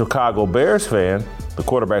of Chicago Bears fan, the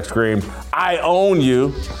quarterback screamed, "I own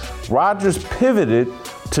you." Rodgers pivoted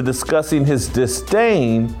to discussing his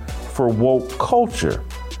disdain for woke culture.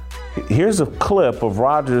 Here's a clip of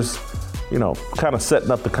Rodgers, kind of setting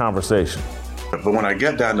up the conversation. But when I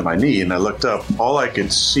got down to my knee and I looked up, all I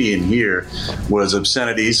could see and hear was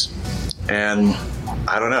obscenities. And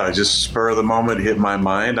I don't know, just spur of the moment hit my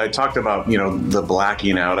mind. I talked about, the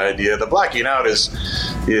blacking out idea. The blacking out is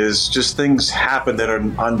just things happen that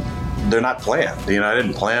they're not planned. I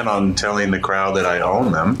didn't plan on telling the crowd that I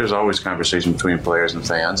own them. There's always conversation between players and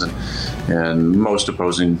fans, and most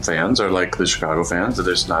opposing fans are like the Chicago fans. They're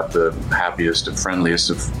just not the happiest and friendliest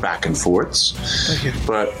of back and forths. Thank you.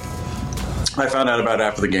 But I found out about it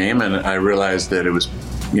after the game, and I realized that it was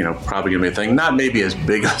probably gonna be a thing. Not maybe as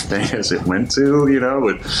big a thing as it went to,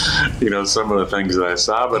 with, some of the things that I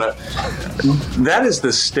saw. But that is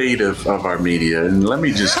the state of our media. And let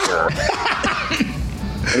me just,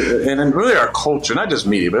 and really our culture, not just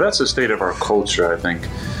media, but that's the state of our culture, I think.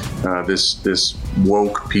 This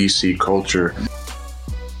woke PC culture.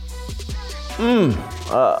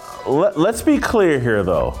 Let's be clear here,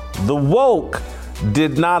 though. The woke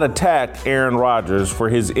did not attack Aaron Rodgers for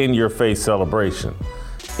his in-your-face celebration.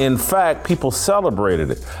 In fact, people celebrated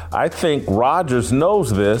it. I think Rodgers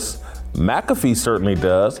knows this. McAfee certainly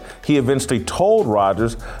does. He eventually told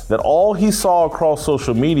Rodgers that all he saw across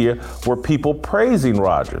social media were people praising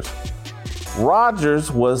Rodgers. Rodgers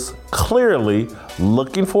was clearly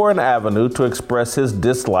looking for an avenue to express his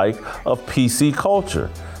dislike of PC culture.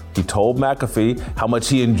 He told McAfee how much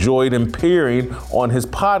he enjoyed appearing on his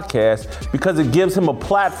podcast because it gives him a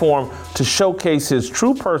platform to showcase his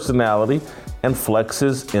true personality and flex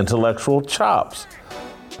his intellectual chops.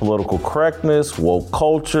 Political correctness, woke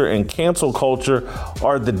culture, and cancel culture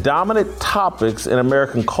are the dominant topics in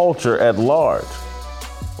American culture at large.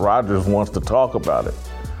 Rodgers wants to talk about it.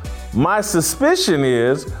 My suspicion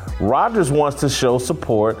is Rodgers wants to show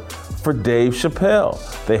support for Dave Chappelle,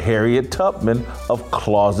 the Harriet Tubman of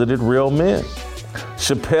closeted real men.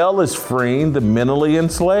 Chappelle is freeing the mentally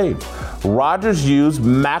enslaved. Rodgers used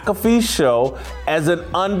McAfee's show as an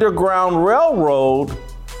underground railroad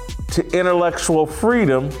to intellectual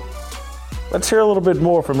freedom. Let's hear a little bit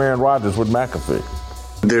more from Aaron Rodgers with McAfee.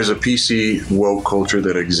 There's a PC woke culture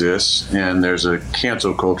that exists, and there's a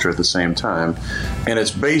cancel culture at the same time. And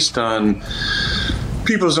it's based on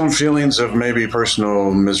people's own feelings of maybe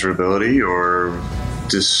personal miserability or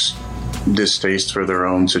distaste for their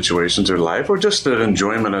own situations or life, or just an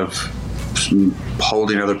enjoyment of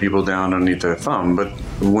holding other people down underneath their thumb. But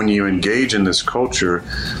when you engage in this culture,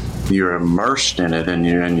 you're immersed in it and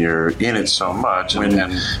you're in it so much.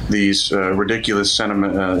 And these ridiculous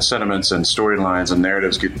sentiments and storylines and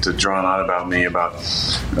narratives get drawn on about me about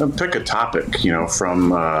pick a topic, from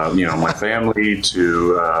my family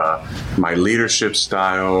to my leadership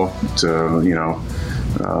style to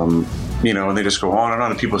and they just go on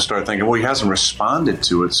and people start thinking, well, he hasn't responded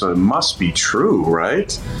to it, so it must be true,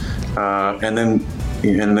 right?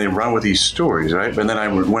 And they run with these stories, right? But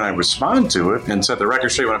then when I respond to it and set the record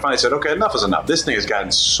straight, when I finally said, okay, enough is enough. This thing has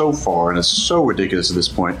gotten so far and it's so ridiculous at this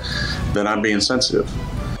point, then I'm being sensitive.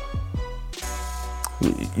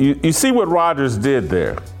 You see what Rodgers did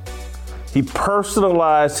there? He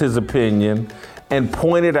personalized his opinion and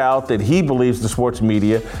pointed out that he believes the sports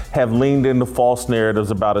media have leaned into false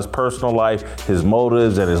narratives about his personal life, his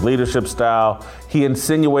motives, and his leadership style. He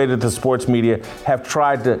insinuated the sports media have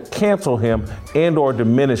tried to cancel him and or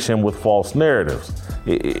diminish him with false narratives.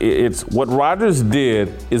 It's what Rodgers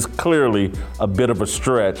did is clearly a bit of a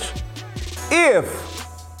stretch if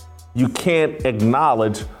you can't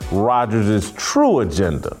acknowledge Rodgers' true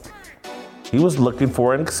agenda. He was looking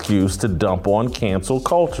for an excuse to dump on cancel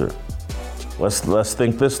culture. Let's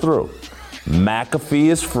think this through. McAfee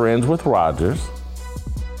is friends with Rodgers.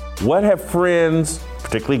 What have friends,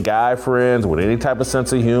 particularly guy friends with any type of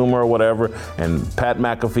sense of humor or whatever, and Pat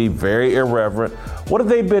McAfee, very irreverent, what have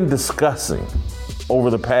they been discussing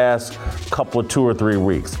over the past couple of 2 or 3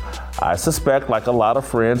 weeks? I suspect, like a lot of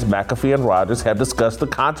friends, McAfee and Rodgers have discussed the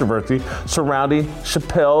controversy surrounding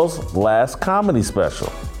Chappelle's last comedy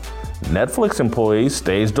special. Netflix employees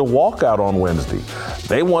staged a walkout on Wednesday.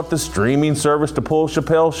 They want the streaming service to pull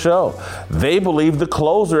Chappelle's show. They believe the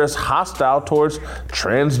closer is hostile towards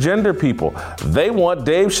transgender people. They want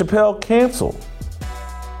Dave Chappelle canceled.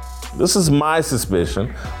 This is my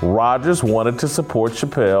suspicion. Rodgers wanted to support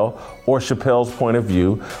Chappelle or Chappelle's point of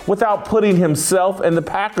view without putting himself and the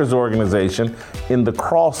Packers organization in the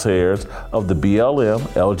crosshairs of the BLM,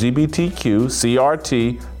 LGBTQ,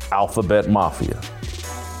 CRT, alphabet mafia.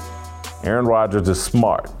 Aaron Rodgers is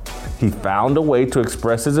smart. He found a way to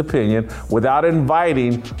express his opinion without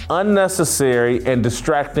inviting unnecessary and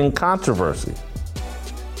distracting controversy.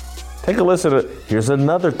 Take a listen. Here's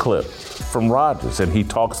another clip from Rodgers, and he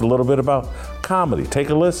talks a little bit about comedy. Take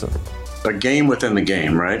a listen. A game within the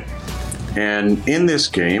game, right? And in this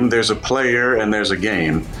game, there's a player and there's a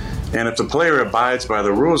game. And if the player abides by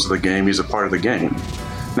the rules of the game, he's a part of the game.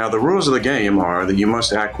 Now, the rules of the game are that you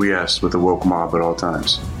must acquiesce with the woke mob at all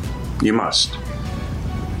times. You must.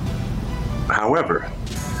 However,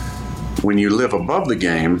 when you live above the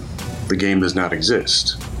game does not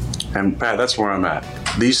exist. And Pat, that's where I'm at.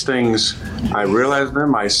 These things, I realize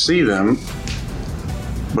them, I see them,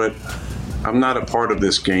 but I'm not a part of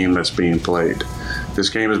this game that's being played. This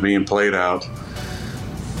game is being played out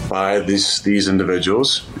by these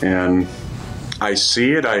individuals, and I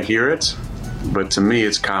see it, I hear it, but to me,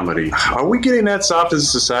 it's comedy. Are we getting that soft as a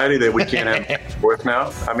society that we can't have worth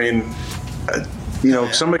now? I mean,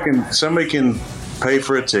 somebody can pay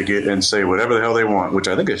for a ticket and say whatever the hell they want, which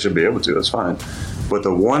I think they should be able to. That's fine. But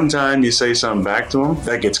the one time you say something back to them,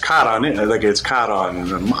 that gets caught on it, that gets caught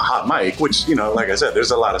on hot mic, which, like I said,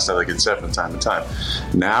 there's a lot of stuff that gets said from time to time.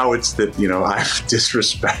 Now it's that, I've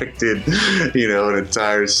disrespected, an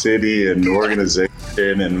entire city and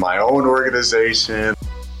organization and my own organization.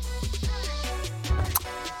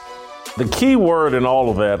 The key word in all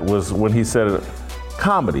of that was when he said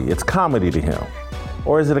comedy. It's comedy to him.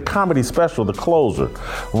 Or is it a comedy special, The Closer?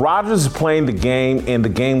 Rodgers is playing the game and the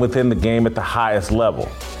game within the game at the highest level.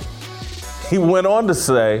 He went on to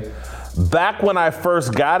say, back when I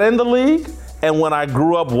first got in the league and when I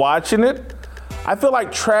grew up watching it, I feel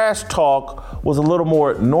like trash talk was a little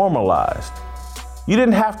more normalized. You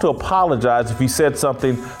didn't have to apologize if you said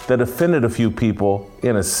something that offended a few people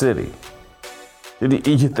in a city. You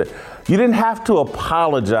didn't have to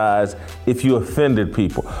apologize if you offended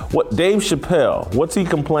people. What Dave Chappelle, what's he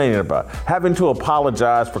complaining about? Having to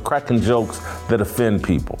apologize for cracking jokes that offend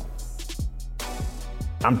people.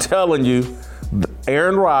 I'm telling you,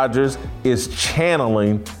 Aaron Rodgers is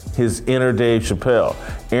channeling his inner Dave Chappelle.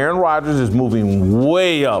 Aaron Rodgers is moving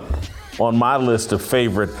way up on my list of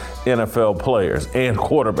favorite NFL players and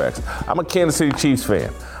quarterbacks. I'm a Kansas City Chiefs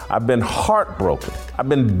fan. I've been heartbroken. I've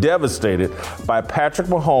been devastated by Patrick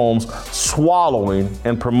Mahomes swallowing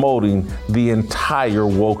and promoting the entire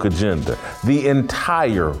woke agenda. The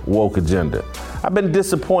entire woke agenda. I've been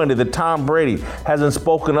disappointed that Tom Brady hasn't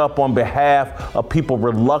spoken up on behalf of people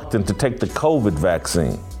reluctant to take the COVID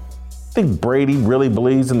vaccine. I think Brady really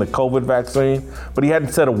believes in the COVID vaccine, but he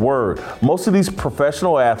hadn't said a word. Most of these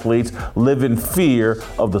professional athletes live in fear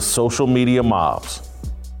of the social media mobs.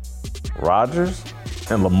 Rodgers?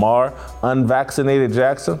 and Lamar, unvaccinated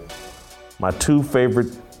Jackson, my two favorite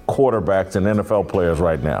quarterbacks and NFL players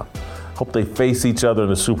right now. Hope they face each other in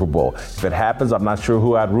the Super Bowl. If it happens, I'm not sure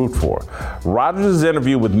who I'd root for. Rodgers'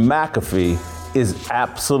 interview with McAfee is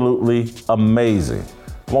absolutely amazing.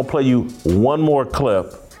 I'm gonna play you one more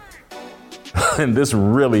clip, and this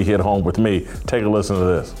really hit home with me. Take a listen to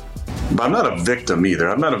this. But I'm not a victim either.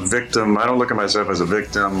 I'm not a victim. I don't look at myself as a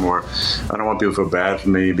victim, or I don't want people to feel bad for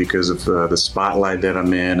me because of the spotlight that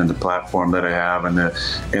I'm in and the platform that I have and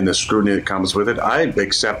the scrutiny that comes with it. I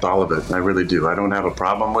accept all of it. I really do. I don't have a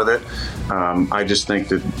problem with it. I just think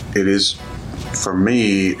that it is, for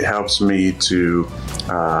me, it helps me to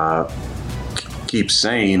keep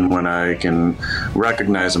sane when I can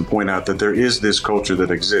recognize and point out that there is this culture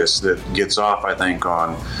that exists that gets off, I think,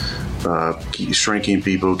 on shrinking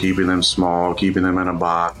people, keeping them small, keeping them in a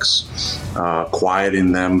box,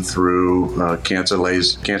 quieting them through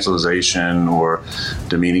cancellation or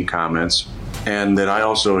demeaning comments, and that I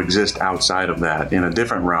also exist outside of that in a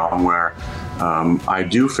different realm where I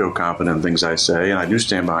do feel confident in things I say, and I do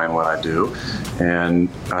stand behind what I do, and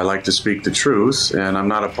I like to speak the truth, and I'm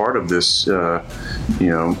not a part of this,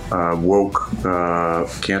 woke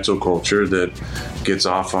cancel culture that gets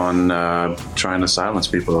off on trying to silence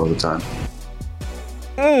people all the time.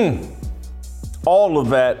 All of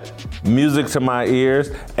that music to my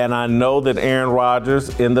ears, and I know that Aaron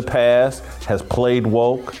Rodgers in the past has played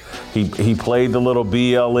woke. He played the little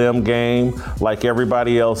BLM game like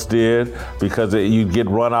everybody else did, because you'd get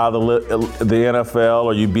run out of the NFL,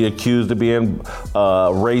 or you'd be accused of being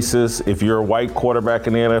racist if you're a white quarterback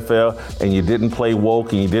in the NFL and you didn't play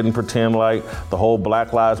woke and you didn't pretend like the whole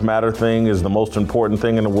Black Lives Matter thing is the most important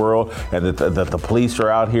thing in the world, and that the police are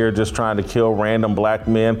out here just trying to kill random black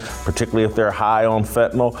men, particularly if they're high on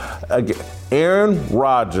fentanyl. Again, Aaron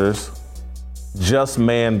Rodgers just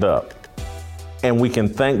manned up. And we can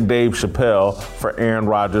thank Dave Chappelle for Aaron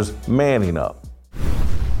Rodgers manning up.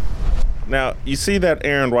 Now, you see that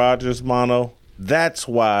Aaron Rodgers, Mono? That's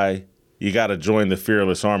why you got to join the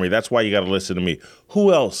Fearless Army. That's why you got to listen to me.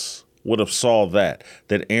 Who else would have saw that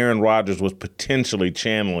Aaron Rodgers was potentially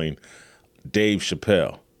channeling Dave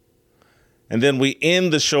Chappelle? And then we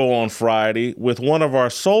end the show on Friday with one of our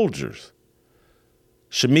soldiers,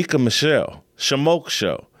 Shamika Michelle, Shamoke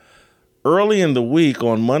Show. Early in the week,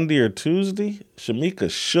 on Monday or Tuesday,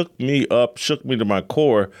 Shamika shook me up, shook me to my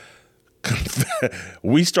core.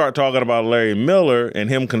 We start talking about Larry Miller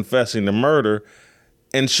and him confessing the murder,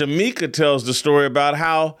 and Shamika tells the story about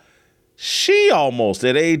how she almost,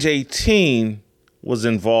 at age 18, was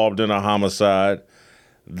involved in a homicide.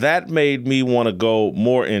 That made me want to go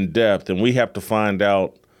more in depth, and we have to find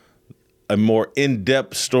out a more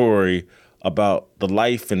in-depth story about the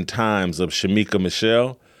life and times of Shamika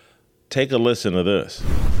Michelle. Take a listen to this.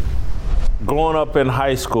 Growing up in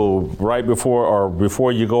high school, right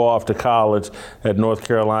before you go off to college at North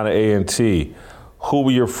Carolina A&T, who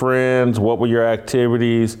were your friends? What were your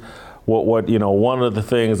activities? What one of the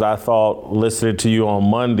things I thought, listening to you on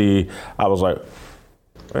Monday, I was like,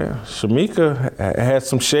 man, Shamika had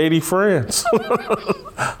some shady friends.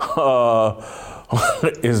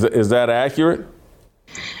 Is that accurate?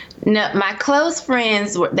 No, my close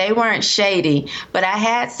friends, they weren't shady, but I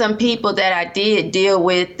had some people that I did deal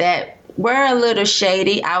with that were a little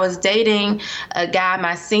shady. I was dating a guy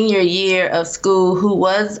my senior year of school who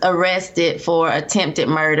was arrested for attempted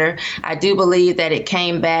murder. I do believe that it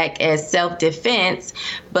came back as self-defense,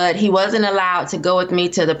 but he wasn't allowed to go with me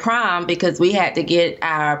to the prom because we had to get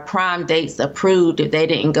our prom dates approved if they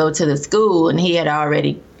didn't go to the school, and he had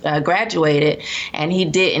already graduated, and he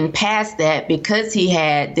didn't pass that because he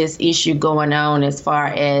had this issue going on as far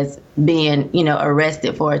as being,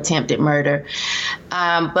 arrested for attempted murder.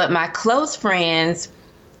 But my close friends,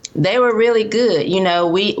 they were really good.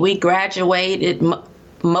 We graduated.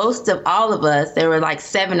 Most of all of us, there were like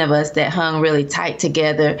 7 of us that hung really tight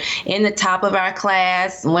together in the top of our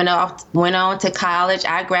class, went on to college.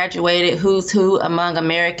 I graduated who's who among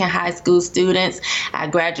American high school students. I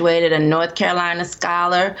graduated a North Carolina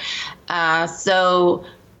scholar. By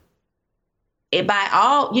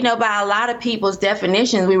a lot of people's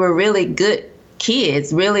definitions, we were really good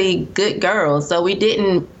kids, really good girls. So we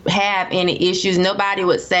didn't have any issues. Nobody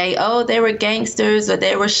would say, oh, they were gangsters or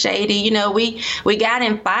they were shady. We got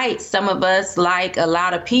in fights, some of us, like a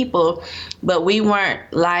lot of people, but we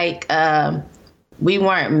weren't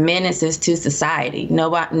menaces to society. No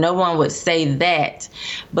one would say that.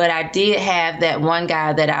 But I did have that one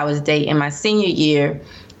guy that I was dating my senior year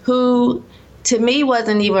who, to me,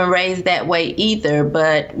 wasn't even raised that way either.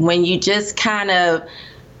 But when you just kind of,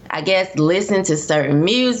 I guess, listen to certain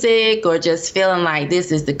music or just feeling like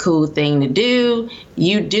this is the cool thing to do,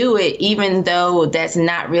 you do it even though that's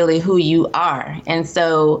not really who you are. And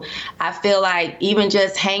so I feel like even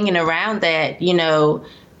just hanging around that, you know,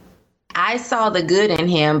 I saw the good in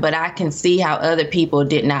him, but I can see how other people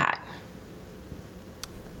did not.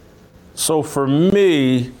 So for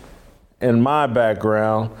me, in my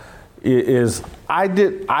background, is I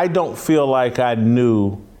don't feel like I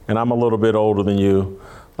knew, and I'm a little bit older than you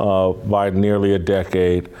by nearly a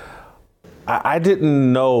decade. I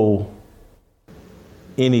didn't know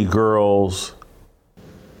any girls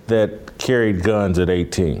that carried guns at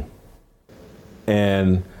 18,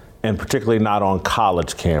 and particularly not on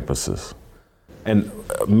college campuses. And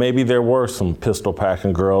maybe there were some pistol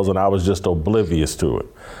packing girls, and I was just oblivious to it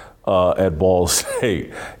at Ball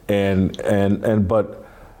State. But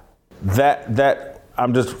that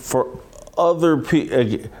I'm just, for other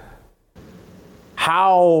people,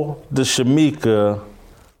 how the Shamika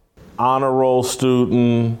honor roll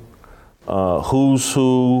student, who's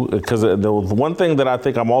who, because the one thing that I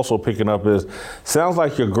think I'm also picking up is, sounds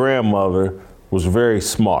like your grandmother was very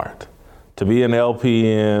smart to be an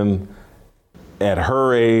LPN at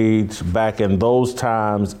her age back in those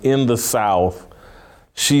times in the South.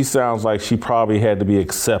 She sounds like she probably had to be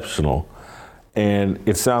exceptional. And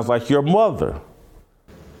it sounds like your mother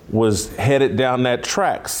was headed down that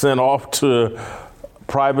track, sent off to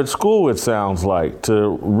private school, it sounds like,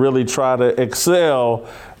 to really try to excel.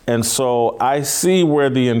 And so I see where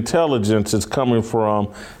the intelligence is coming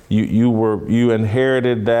from. You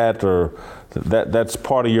inherited that, or that's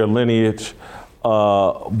part of your lineage.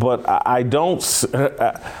 But I don't.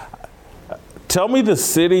 Tell me the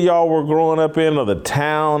city y'all were growing up in, or the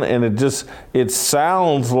town, and it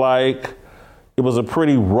sounds like it was a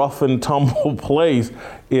pretty rough and tumble place.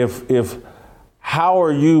 If how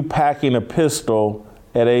are you packing a pistol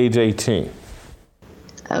at age 18?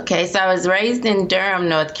 Okay, so I was raised in Durham,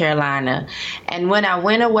 North Carolina, and when I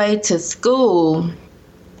went away to school,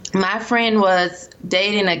 my friend was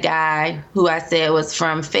dating a guy who I said was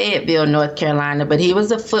from Fayetteville, North Carolina, but he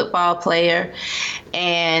was a football player.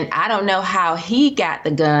 And I don't know how he got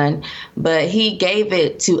the gun, but he gave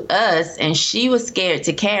it to us, and she was scared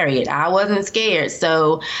to carry it. I wasn't scared,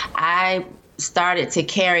 so I started to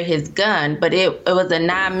carry his gun, but it was a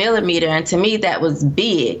 9mm, and to me that was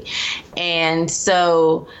big. And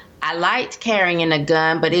so I liked carrying a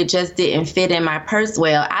gun, but it just didn't fit in my purse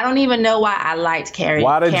well. I don't even know why I liked carrying.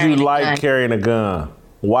 Why did you like carrying a gun?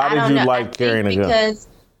 Why did you like carrying a gun? Because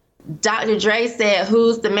Dr. Dre said,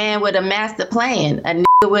 "Who's the man with a master plan? A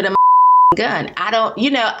nigga with a gun." I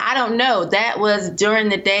don't know. That was during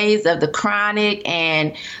the days of the Chronic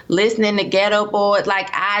and listening to Ghetto Boys.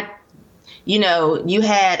 Like you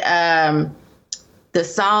had the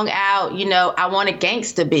song out, I Want a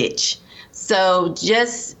Gangsta Bitch. So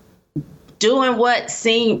just doing what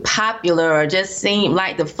seemed popular or just seemed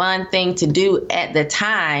like the fun thing to do at the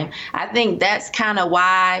time. I think that's kind of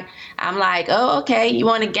why I'm like, oh, okay, you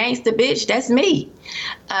want a gangster bitch? That's me.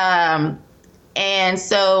 And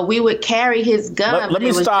so we would carry his gun. Let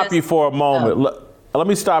me stop you for a moment. Let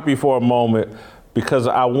me stop you for a moment, because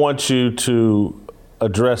I want you to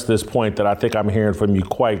address this point that I think I'm hearing from you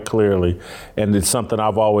quite clearly, and it's something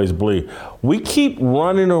I've always believed. We keep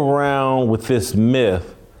running around with this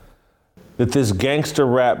myth that this gangster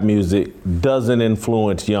rap music doesn't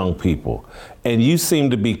influence young people. And you seem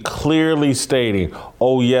to be clearly stating,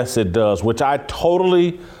 oh, yes, it does, which I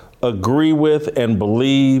totally agree with and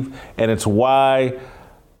believe. And it's why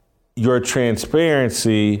your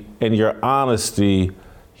transparency and your honesty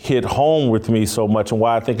hit home with me so much, and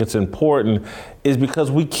why I think it's important is because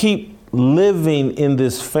we keep living in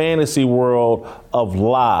this fantasy world of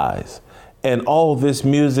lies. And all this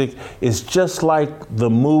music is just like the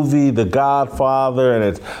movie The Godfather, and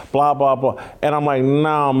it's blah, blah, blah. And I'm like,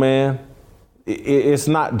 no, man, it's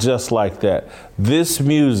not just like that. This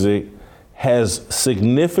music has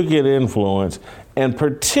significant influence, and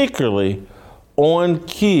particularly on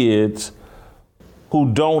kids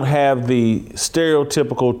who don't have the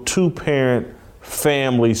stereotypical two-parent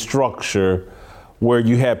family structure where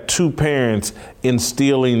you have two parents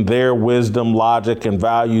instilling their wisdom, logic, and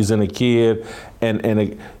values in a kid.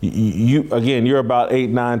 And you're about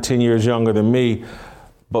 8, 9, 10 years younger than me.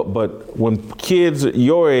 But when kids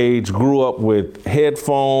your age grew up with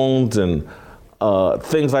headphones and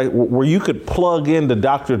things like where you could plug into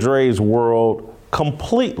Dr. Dre's world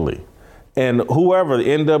completely, and whoever, the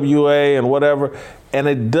NWA and whatever, and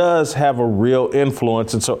it does have a real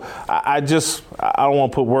influence. And so I don't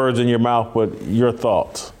want to put words in your mouth, but your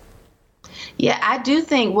thoughts. Yeah, I do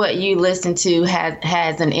think what you listen to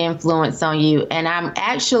has an influence on you. And I'm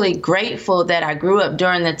actually grateful that I grew up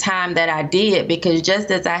during the time that I did, because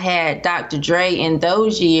just as I had Dr. Dre in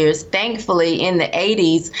those years, thankfully in the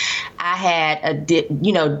 80s, I had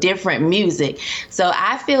different music. So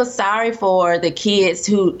I feel sorry for the kids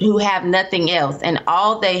who have nothing else, and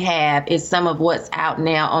all they have is some of what's out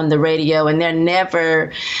now on the radio, and they're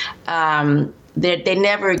never they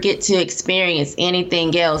never get to experience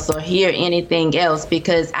anything else or hear anything else,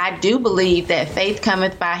 because I do believe that faith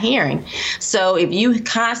cometh by hearing. So if you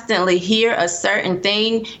constantly hear a certain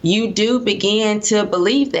thing, you do begin to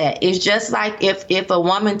believe that. It's just like if a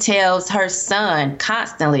woman tells her son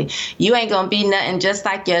constantly, you ain't gonna be nothing just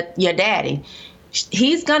like your daddy.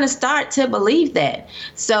 He's going to start to believe that.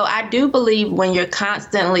 So I do believe when you're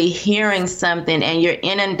constantly hearing something and you're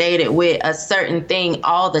inundated with a certain thing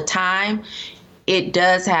all the time, it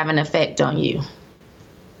does have an effect on you.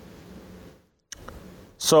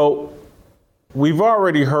 So we've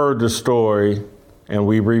already heard the story and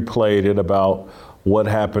we replayed it about what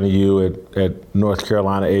happened to you at North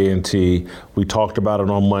Carolina A&T. We talked about it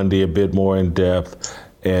on Monday a bit more in depth.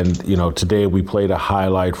 And, today we played a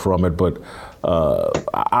highlight from it. But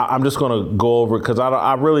I'm just going to go over it because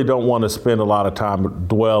I really don't want to spend a lot of time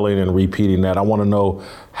dwelling and repeating that. I want to know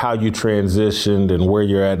how you transitioned and where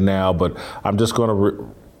you're at now. But I'm just going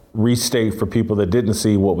to restate for people that didn't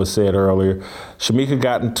see what was said earlier. Shamika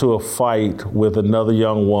got into a fight with another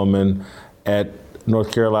young woman at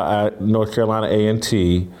North Carolina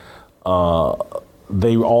A&T.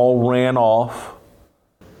 They all ran off,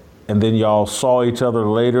 and then y'all saw each other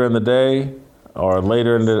later in the day or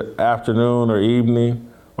later in the afternoon or evening.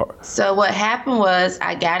 So what happened was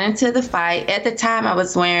I got into the fight. At the time, I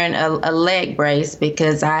was wearing a leg brace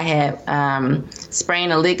because I had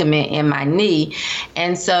sprained a ligament in my knee.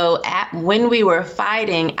 And so when we were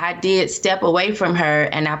fighting, I did step away from her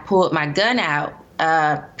and I pulled my gun out.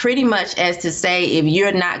 Pretty much as to say, if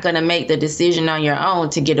you're not going to make the decision on your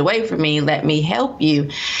own to get away from me, let me help you.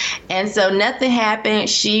 And so nothing happened.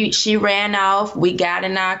 She ran off. We got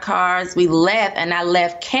in our cars. We left, and I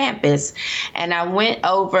left campus. And I went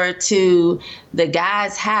over to the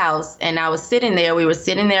guy's house, and I was sitting there. We were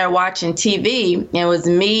sitting there watching TV. And it was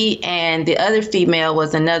me, and the other female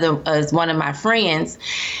was one of my friends.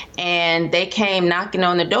 And they came knocking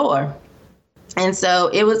on the door. And so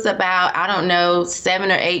it was about, 7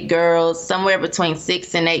 or 8 girls, somewhere between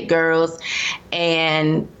 6 and 8 girls.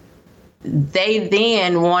 And they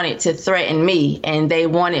then wanted to threaten me, and they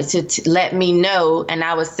wanted to let me know. And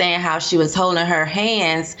I was saying how she was holding her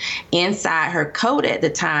hands inside her coat at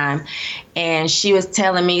the time. And she was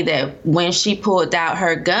telling me that when she pulled out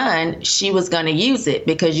her gun, she was going to use it,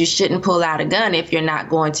 because you shouldn't pull out a gun if you're not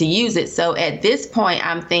going to use it. So at this point,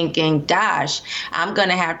 I'm thinking, gosh, I'm going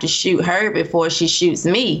to have to shoot her before she shoots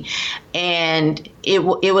me. And it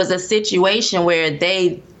was a situation where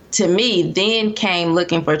they, to me, then came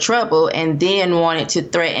looking for trouble and then wanted to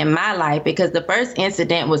threaten my life, because the first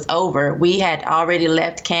incident was over. We had already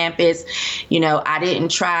left campus. I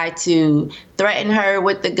didn't try to threaten her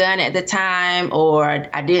with the gun at the time, or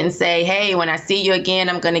I didn't say, hey, when I see you again,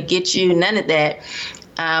 I'm going to get you. None of that.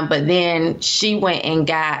 But then she went and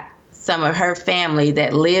got some of her family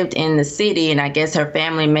that lived in the city, and I guess her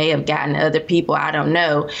family may have gotten other people, I don't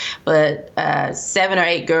know. But 7 or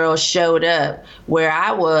 8 girls showed up where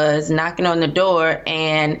I was knocking on the door,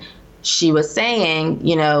 and she was saying,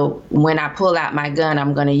 when I pull out my gun,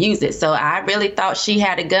 I'm going to use it. So I really thought she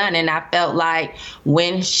had a gun, and I felt like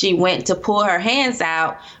when she went to pull her hands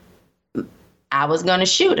out, I was going to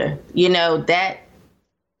shoot her.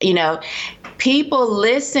 People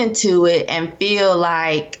listen to it and feel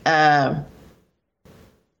like I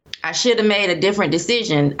should have made a different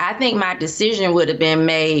decision. I think my decision would have been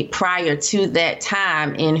made prior to that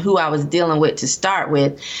time in who I was dealing with to start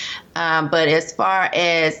with. But as far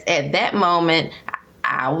as at that moment,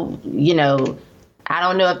 I don't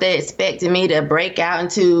know if they expected me to break out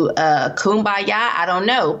into kumbaya. I don't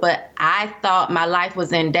know. But I thought my life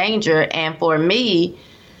was in danger. And for me,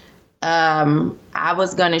 I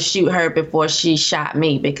was going to shoot her before she shot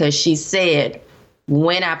me, because she said,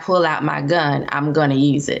 when I pull out my gun, I'm going to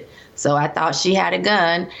use it. So I thought she had a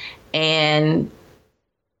gun, and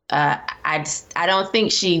I don't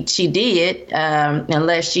think she did,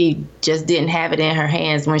 unless she just didn't have it in her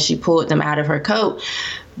hands when she pulled them out of her coat.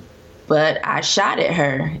 But I shot at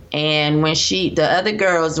her, and when the other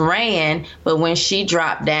girls ran, but when she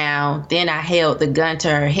dropped down, then I held the gun to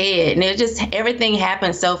her head, and everything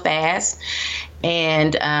happened so fast.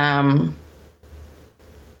 And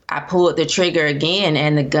I pulled the trigger again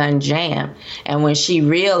and the gun jammed. And when she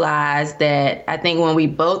realized that, I think when we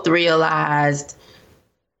both realized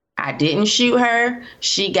I didn't shoot her,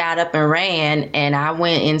 she got up and ran, and I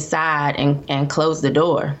went inside and closed the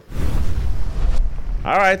door.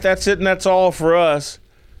 All right, that's it, and that's all for us.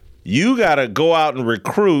 You got to go out and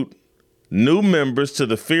recruit new members to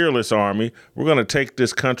the Fearless Army. We're going to take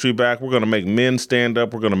this country back. We're going to make men stand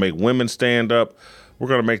up. We're going to make women stand up. We're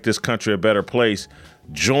going to make this country a better place.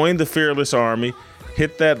 Join the Fearless Army.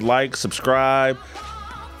 Hit that like, subscribe,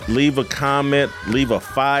 leave a comment, leave a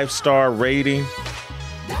 5-star rating.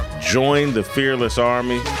 Join the Fearless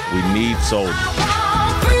Army. We need soldiers.